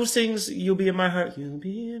Tarzan. Who sings You'll Be in My Heart? You'll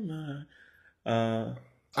be in my heart.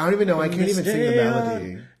 I don't even know. I can't even sing the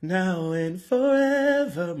melody. Now and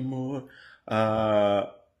forevermore.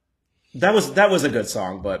 That was a good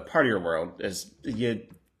song, but Part of Your World is you.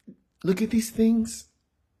 Look at these things.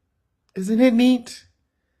 Isn't it neat?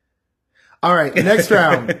 All right, next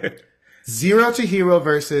round. Zero to Hero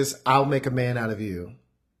versus I'll Make a Man Out of You.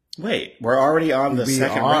 Wait, we're already on the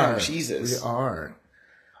second round. Jesus. We are.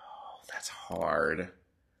 Oh, that's hard.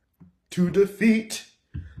 To defeat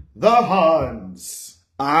the Huns.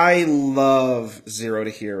 I love Zero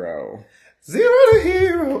to Hero. Zero to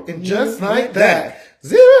Hero, and just like that.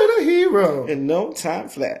 Zero to Hero. And no time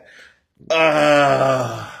for that.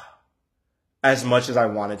 As much as I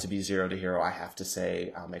want it to be Zero to Hero, I have to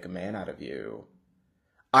say I'll Make a Man Out of You.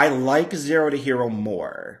 I like Zero to Hero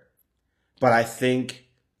more, but I think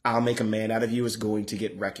I'll Make a Man Out of You is going to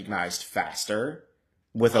get recognized faster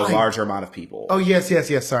with a larger amount of people. Oh, yes.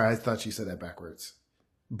 Sorry, I thought you said that backwards.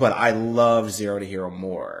 But I love Zero to Hero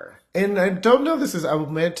more. And I don't know I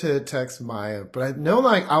meant to text Maya, but I know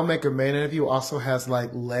like I'll Make a Man Out of You also has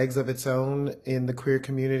like legs of its own in the queer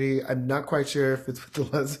community. I'm not quite sure if it's with the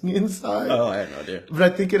lesbian side. Oh, I had no idea. But I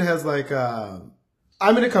think it has like, I'm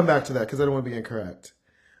going to come back to that because I don't want to be incorrect.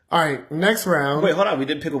 All right, next round. Wait, hold on. We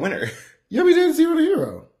didn't pick a winner. Yeah, we did Zero to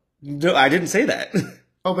Hero. No, I didn't say that.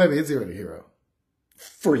 Oh, baby, it's Zero to Hero.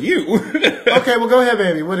 For you. Okay, well, go ahead,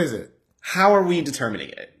 baby. What is it? How are we determining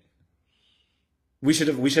it? We should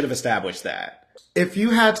have established that. If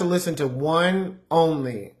you had to listen to one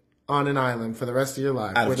only on an island for the rest of your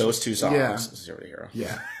life. Out of those two songs, yeah. Zero to Hero.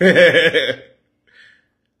 Yeah.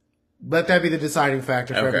 Let that be the deciding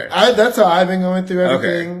factor for Okay. That's how I've been going through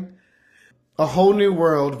everything. Okay. A Whole New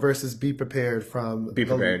World versus Be Prepared from... Be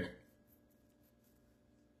Prepared.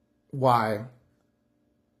 Why?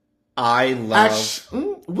 I love...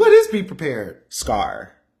 What is Be Prepared?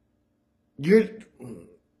 Scar.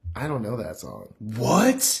 I don't know that song.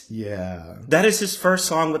 What? Yeah. That is his first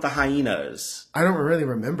song with the hyenas. I don't really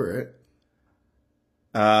remember it.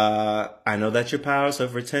 I know that your powers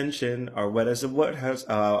of retention are wet as a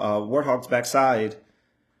warthog's backside,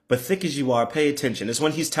 but thick as you are, pay attention. It's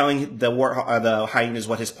when he's telling the hyenas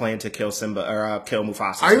what his plan to kill Simba or kill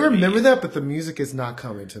Mufasa. I remember that, but the music is not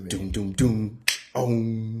coming to me. Doom doom doom,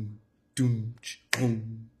 doom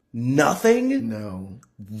doom. Nothing? No.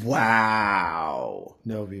 Wow.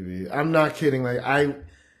 No, BB. I'm not kidding. Like, I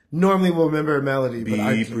normally will remember a melody, but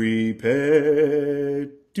Be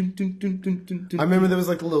prepared. Dum, dum, dum, dum, dum, dum. I remember there was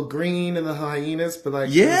like a little green and the hyenas, but like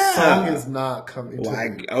Yeah. the song is not coming to me.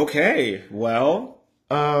 Like, okay, well.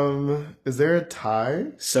 Is there a tie?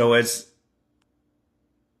 So it's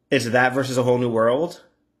that versus A Whole New World?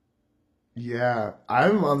 Yeah.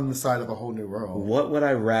 I'm on the side of A Whole New World. What would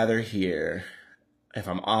I rather hear? If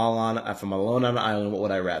I'm alone on an island, what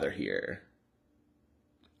would I rather hear?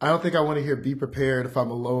 I don't think I want to hear Be Prepared if I'm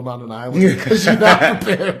alone on an island because you're not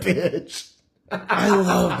prepared, bitch. I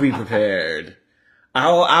love Be Prepared.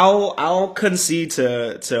 I'll concede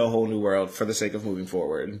to A Whole New World for the sake of moving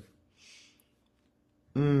forward.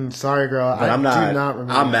 Sorry, girl. But I'm do not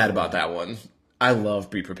remember. I'm mad about that one. I love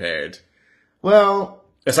Be Prepared. Well,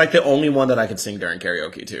 It's like the only one that I could sing during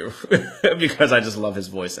karaoke too, because I just love his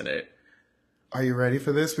voice in it. are you ready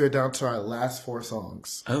for this? We are down to our last 4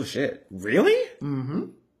 songs. Oh shit! Really? Mm-hmm.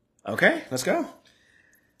 Okay, let's go.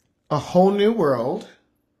 A Whole New World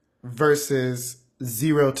versus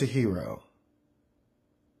Zero to Hero.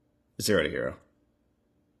 Zero to Hero.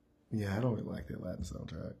 Yeah, I don't really like that Latin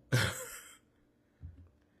soundtrack.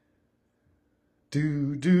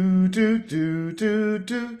 Do, do, do, do, do,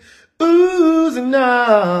 do. Oohs and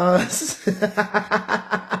ahs.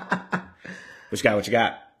 What you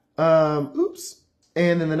got? Oops.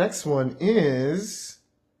 And then the next one is...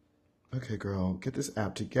 Okay, girl, get this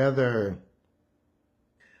app together.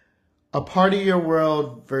 A Part of Your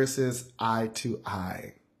World versus Eye to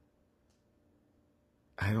Eye.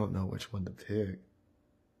 I don't know which one to pick.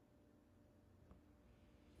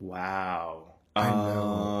 Wow. I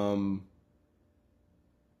know.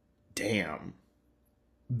 Damn.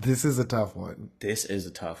 This is a tough one. This is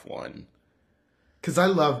a tough one. Because I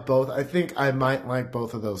love both. I think I might like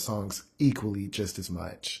both of those songs equally just as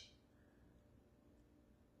much.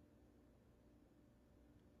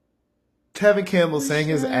 Tevin Campbell sang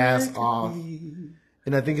his ass off.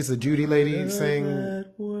 And I think it's the Judy lady saying...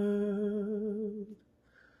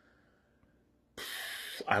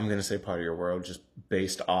 I'm going to say Part of Your World just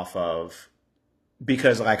based off of...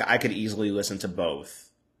 Because like I could easily listen to both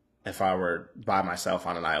if I were by myself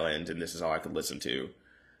on an island and this is all I could listen to.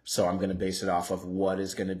 So I'm going to base it off of what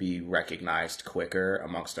is going to be recognized quicker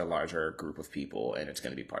amongst a larger group of people, and it's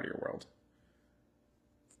going to be Part of Your World.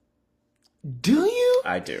 Do you?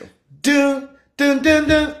 I do. Dun, dun, dun,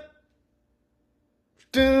 dun.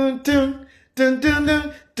 Dun, dun, dun, dun,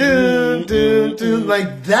 dun, dun, dun, dun.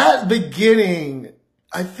 Like that beginning,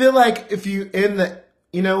 I feel like if you in the...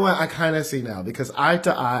 You know what? I kind of see now because Eye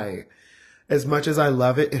to Eye, as much as I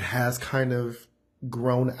love it, it has kind of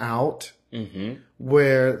grown out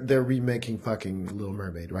where they're remaking fucking Little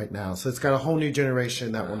Mermaid right now. So it's got a whole new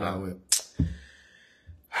generation that will know it.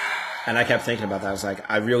 And I kept thinking about that. I was like,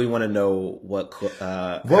 I really want to know what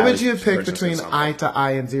would you have picked between Eye to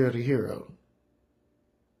Eye and Zero to Hero?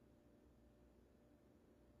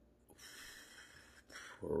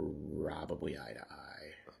 Probably Eye to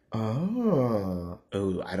Eye. Oh.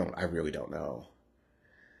 Oh, I really don't know.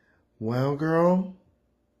 Well, girl,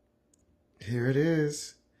 here it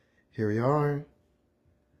is. Here we are.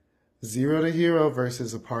 Zero to Hero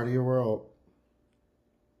versus A Part of Your World.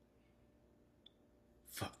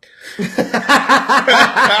 Fuck.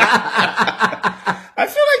 I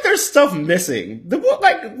feel like there's stuff missing.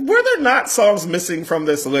 Were there not songs missing from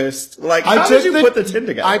this list? Like, how did you put the 10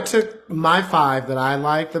 together? I took my 5 that I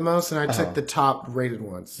liked the most, and I took the top rated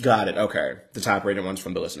ones. Got it. Okay. The top rated ones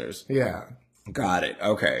from the listeners. Yeah. Got it.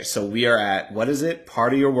 Okay. So we are at, what is it?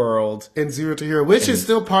 Part of Your World. And Zero to Hero, which is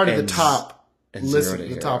still part of the top list,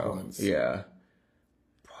 the top ones. Yeah.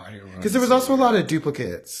 Part of Your World. Because there was also a lot of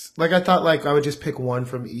duplicates. Like, I thought, like, I would just pick one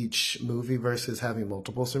from each movie versus having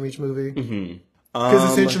multiples from each movie. Mm-hmm.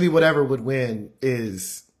 Because essentially whatever would win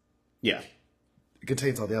is... Yeah. It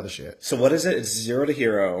contains all the other shit. So what is it? It's Zero to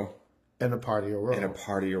Hero. And A Part of Your World. And A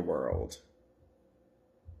Part of Your World.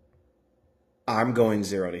 I'm going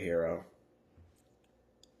Zero to Hero.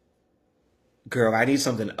 Girl, I need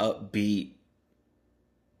something upbeat.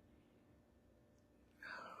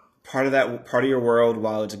 Part of Your World,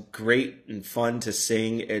 while it's great and fun to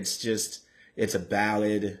sing, it's a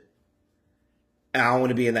ballad. I don't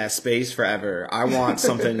want to be in that space forever. I want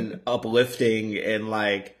something uplifting and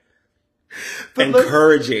like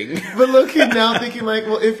encouraging. But looking now, thinking like,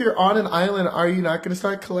 well, if you're on an island, are you not going to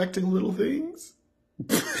start collecting little things?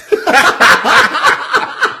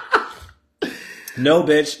 No,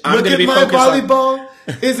 bitch. I'm Look going to at be my focused on volleyball.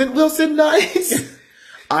 Isn't Wilson nice?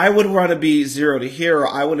 I would want to be Zero to Hero.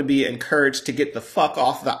 I want to be encouraged to get the fuck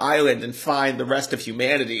off the island and find the rest of I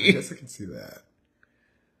humanity. guess I can see that.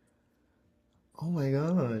 Oh my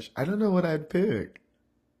gosh. I don't know what I'd pick.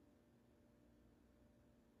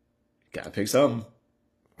 Gotta pick something.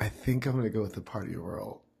 I think I'm going to go with The Part of Your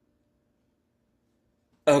World.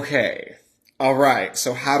 Okay. All right.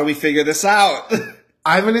 So how do we figure this out?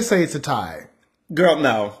 I'm going to say it's a tie. Girl,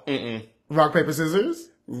 no. Mm-mm. Rock, paper, scissors?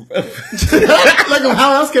 Like,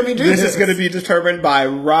 how else can we do this? This is going to be determined by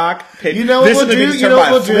rock, paper. You know what we'll do? You know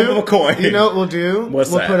what we'll do? Of a coin. You know what we'll do? What's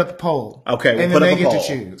we'll that? put up a poll. Okay, we'll and put then up they a get poll. to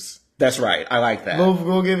choose. That's right. I like that.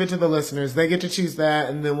 We'll give it to the listeners. They get to choose that,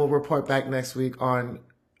 and then we'll report back next week on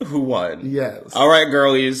Who won? yes. All right,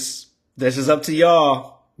 girlies. This is up to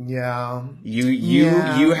y'all. Yeah.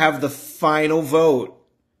 You have the final vote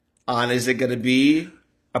on, is it going to be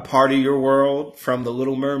A Part of Your World from The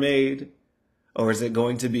Little Mermaid, or is it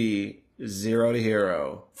going to be Zero to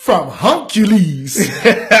Hero? From Hercules.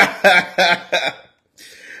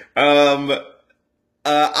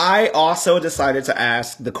 I also decided to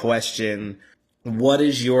ask the question, what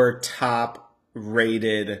is your top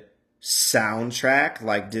rated soundtrack,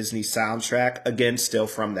 like Disney soundtrack? Again, still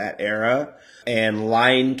from that era. And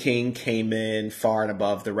Lion King came in far and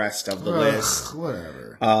above the rest of the list.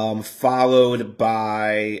 Whatever. Followed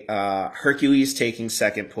by Hercules taking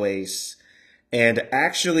second place. And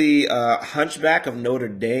actually, Hunchback of Notre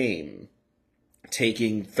Dame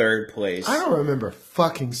taking third place. I don't remember a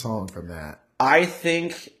fucking song from that. I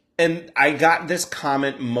think, and I got this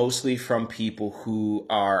comment mostly from people who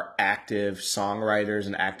are active songwriters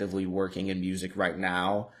and actively working in music right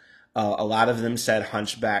now. A lot of them said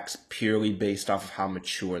Hunchback's purely based off of how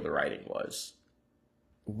mature the writing was.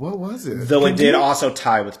 What was it? Though it did also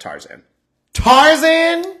tie with Tarzan.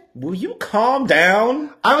 Tarzan? Will you calm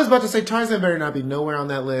down? I was about to say Tarzan better not be nowhere on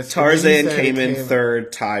that list. Tarzan came in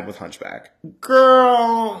third, tied with Hunchback.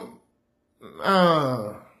 Girl.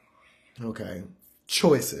 Okay.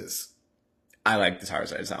 Choices. I like the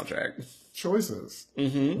Tarzan soundtrack. Choices.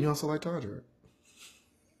 Mm-hmm. You also like Tarzan.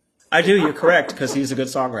 I do, you're correct, because he's a good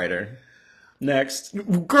songwriter. Next.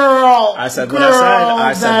 Girl. I said what I said.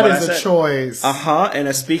 I said what I said. That is a choice. Uh-huh.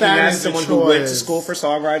 And speaking That as is a someone who went to choice. school for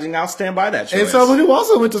songwriting, I'll stand by that choice. And someone who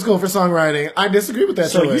also went to school for songwriting, I disagree with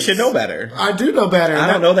that choice. So you should know better. I do know better. I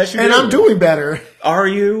don't know that you and do. I'm doing better. Are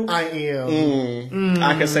you? I am.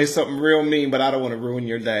 I can say something real mean, but I don't want to ruin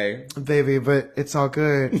your day. Baby, but it's all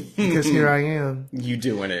good because here I am. You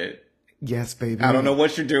doing it. Yes, baby. I don't know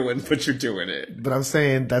what you're doing, but you're doing it. But I'm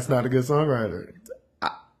saying that's not a good songwriter.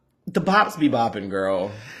 The bops be bopping,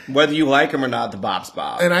 girl. Whether you like them or not, the bops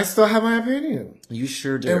bop. And I still have my opinion. You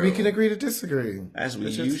sure do. And we can agree to disagree. As we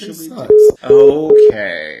It just usually sucks. do.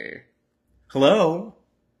 Okay. Hello?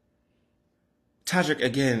 Tadrick,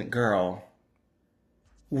 again, girl.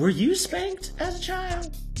 Were you spanked as a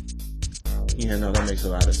child? Yeah, no, that makes a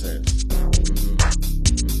lot of sense.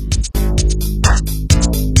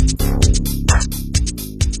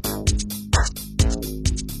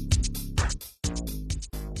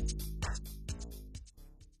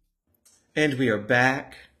 And we are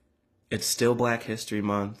back. It's still Black History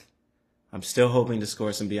Month. I'm still hoping to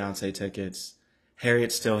score some Beyonce tickets.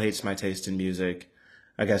 Harriet still hates my taste in music.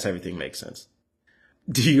 I guess everything makes sense.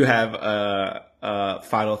 Do you have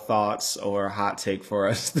final thoughts or a hot take for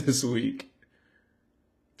us this week?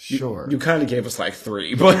 Sure. You kind of gave us like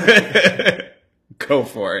 3, but go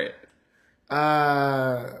for it.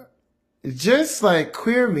 Just like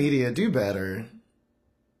queer media, do better.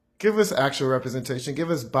 Give us actual representation.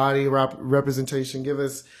 Give us body representation. Give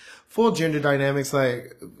us full gender dynamics.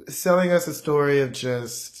 Like selling us a story of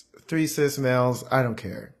just 3 cis males. I don't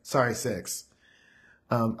care. Sorry, 6.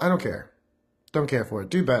 I don't care. Don't care for it.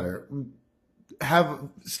 Do better.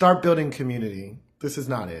 Start building community. This is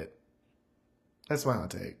not it. That's my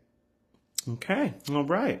hot take. Okay. All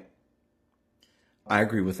right. I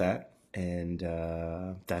agree with that. And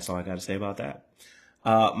that's all I got to say about that.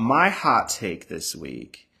 My hot take this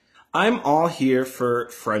week. I'm all here for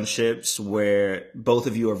friendships where both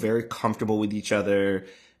of you are very comfortable with each other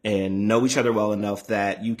and know each other well enough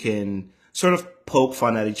that you can sort of poke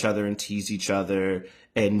fun at each other and tease each other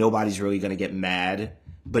and nobody's really going to get mad.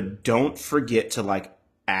 But don't forget to like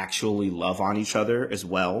actually love on each other as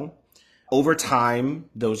well. Over time,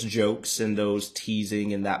 those jokes and those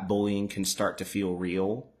teasing and that bullying can start to feel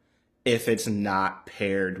real if it's not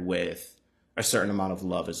paired with a certain amount of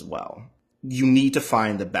love as well. You need to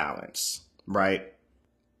find the balance, right?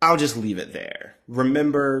 I'll just leave it there.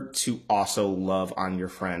 Remember to also love on your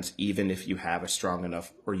friends, even if you have a strong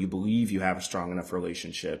enough, or you believe you have a strong enough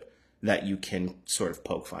relationship that you can sort of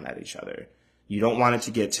poke fun at each other. You don't want it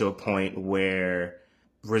to get to a point where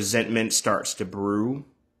resentment starts to brew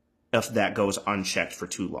if that goes unchecked for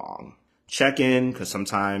too long. Check in, because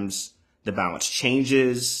sometimes the balance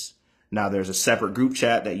changes. Now there's a separate group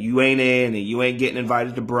chat that you ain't in and you ain't getting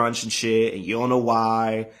invited to brunch and shit and you don't know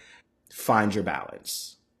why. Find your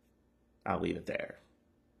balance. I'll leave it there.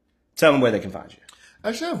 Tell them where they can find you.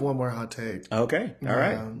 I should have one more hot take. Okay. All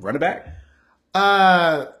right. Run it back.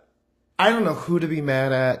 I don't know who to be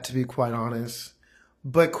mad at, to be quite honest.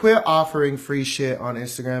 But quit offering free shit on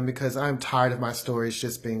Instagram because I'm tired of my stories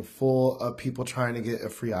just being full of people trying to get a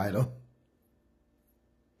free item.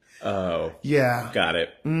 Oh. Yeah. Got it.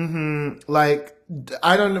 Mm-hmm. Like,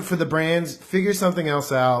 I don't know, for the brands, figure something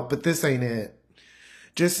else out, but this ain't it.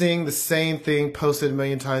 Just seeing the same thing posted a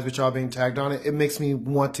million times with y'all being tagged on it, it makes me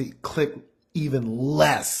want to click even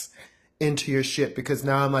less into your shit because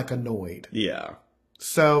now I'm like annoyed. Yeah.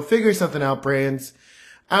 So figure something out, brands.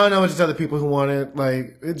 I don't know, it's just other people who want it.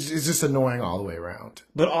 Like, it's just annoying all the way around.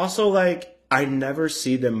 But also, like, I never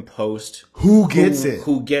see them post who gets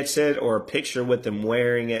it, or a picture with them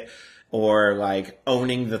wearing it, or like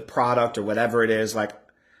owning the product or whatever it is. Like,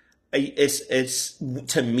 it's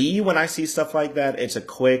to me when I see stuff like that, it's a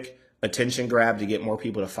quick attention grab to get more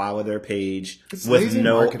people to follow their page with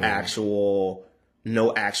no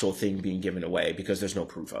actual thing being given away because there's no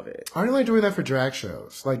proof of it. I don't like doing that for drag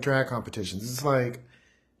shows, like drag competitions. It's like,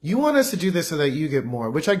 you want us to do this so that you get more,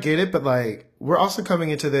 which I get it, but like, we're also coming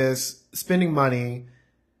into this, spending money,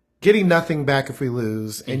 getting nothing back if we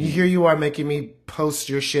lose. And here you are making me post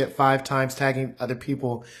your shit 5 times, tagging other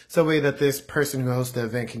people, so that this person who hosts the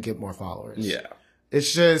event can get more followers. Yeah. It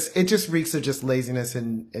just reeks of just laziness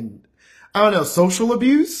and I don't know, social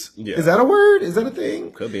abuse? Yeah. Is that a word? Is that a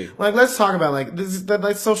thing? Could be. Like, let's talk about like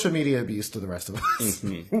like social media abuse to the rest of us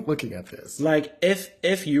looking at this. Like,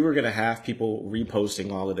 if you were gonna have people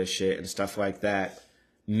reposting all of this shit and stuff like that,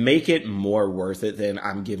 make it more worth it than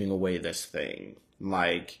I'm giving away this thing.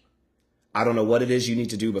 Like, I don't know what it is you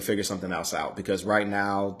need to do, but figure something else out. Because right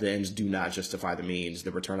now, the ends do not justify the means.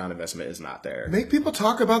 The return on investment is not there. Make people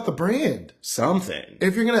talk about the brand. Something.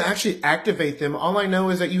 If you're going to actually activate them, all I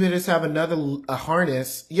know is that you just have a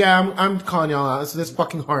harness. Yeah, I'm calling y'all out. It's this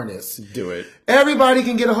fucking harness. Do it. Everybody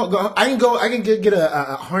can get I can get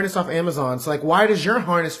a harness off Amazon. So like, why does your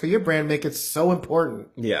harness for your brand make it so important?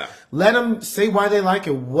 Yeah. Let them say why they like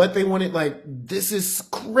it, what they want it. Like, this is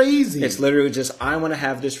crazy. It's literally just, I want to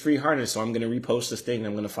have this free harness, so I'm going to repost this thing and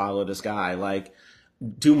I'm going to follow this guy. Like,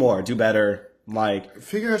 do more, do better. Like,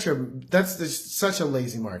 figure out that's such a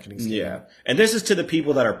lazy marketing scheme. Yeah. And this is to the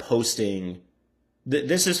people that are posting.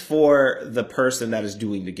 This is for the person that is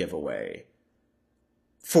doing the giveaway.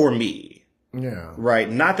 For me. Yeah.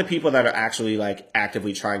 Right. Not the people that are actually like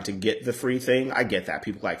actively trying to get the free thing. I get that.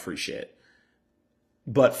 People like free shit.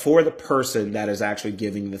 But for the person that is actually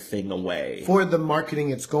giving the thing away. For the marketing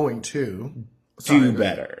it's going to. Do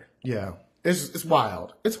better. Yeah. It's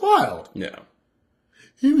wild. It's wild. Yeah.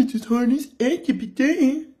 He was just harness and keep it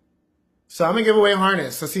down. So I'm going to give away a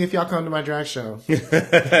harness. So see if y'all come to my drag show.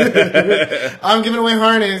 I'm giving away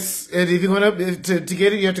harness. And if you want to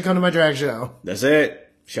get it, you have to come to my drag show. That's it.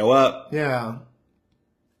 Show up. Yeah.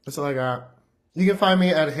 That's all I got. You can find me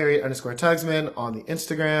at Harriet_Tugsman on the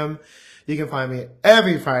Instagram. You can find me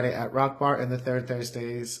every Friday at Rock Bar and the third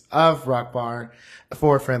Thursdays of Rock Bar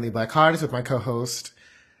for Friendly Black Hearts with my co-host,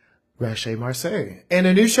 Rache Marseille. And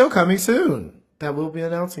a new show coming soon that we'll be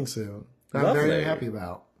announcing soon. That I'm very happy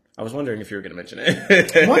about. I was wondering if you were going to mention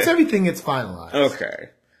it. Once everything gets finalized. Okay.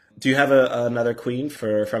 Do you have another queen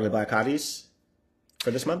for Friendly Black Hotties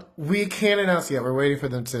for this month? We can't announce yet. We're waiting for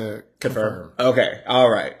them to confirm. Okay. All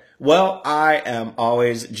right. Well, I am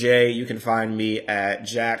always Jay. You can find me at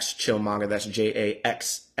Jax Chillmonger. That's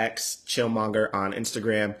JAXX Chillmonger on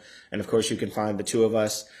Instagram. And of course, you can find the two of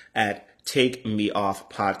us at Take Me Off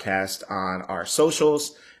Podcast on our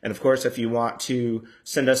socials. And of course, if you want to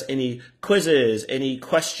send us any quizzes, any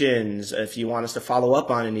questions, if you want us to follow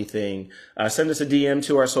up on anything, send us a DM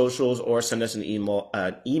to our socials or send us an email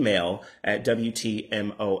at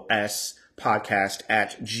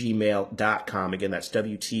WTMOSpodcast@gmail.com. Again, that's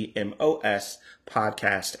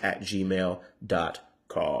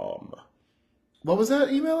WTMOSpodcast@gmail.com. What was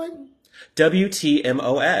that emailing?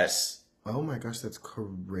 WTMOS. Oh my gosh, that's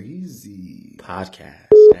crazy.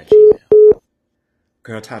 Podcast@gmail.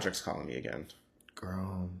 Girl, Todrick's calling me again.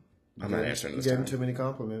 Girl. I'm not answering this Getting time. too many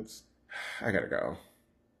compliments. I gotta go.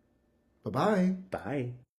 Bye-bye.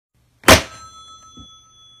 Bye.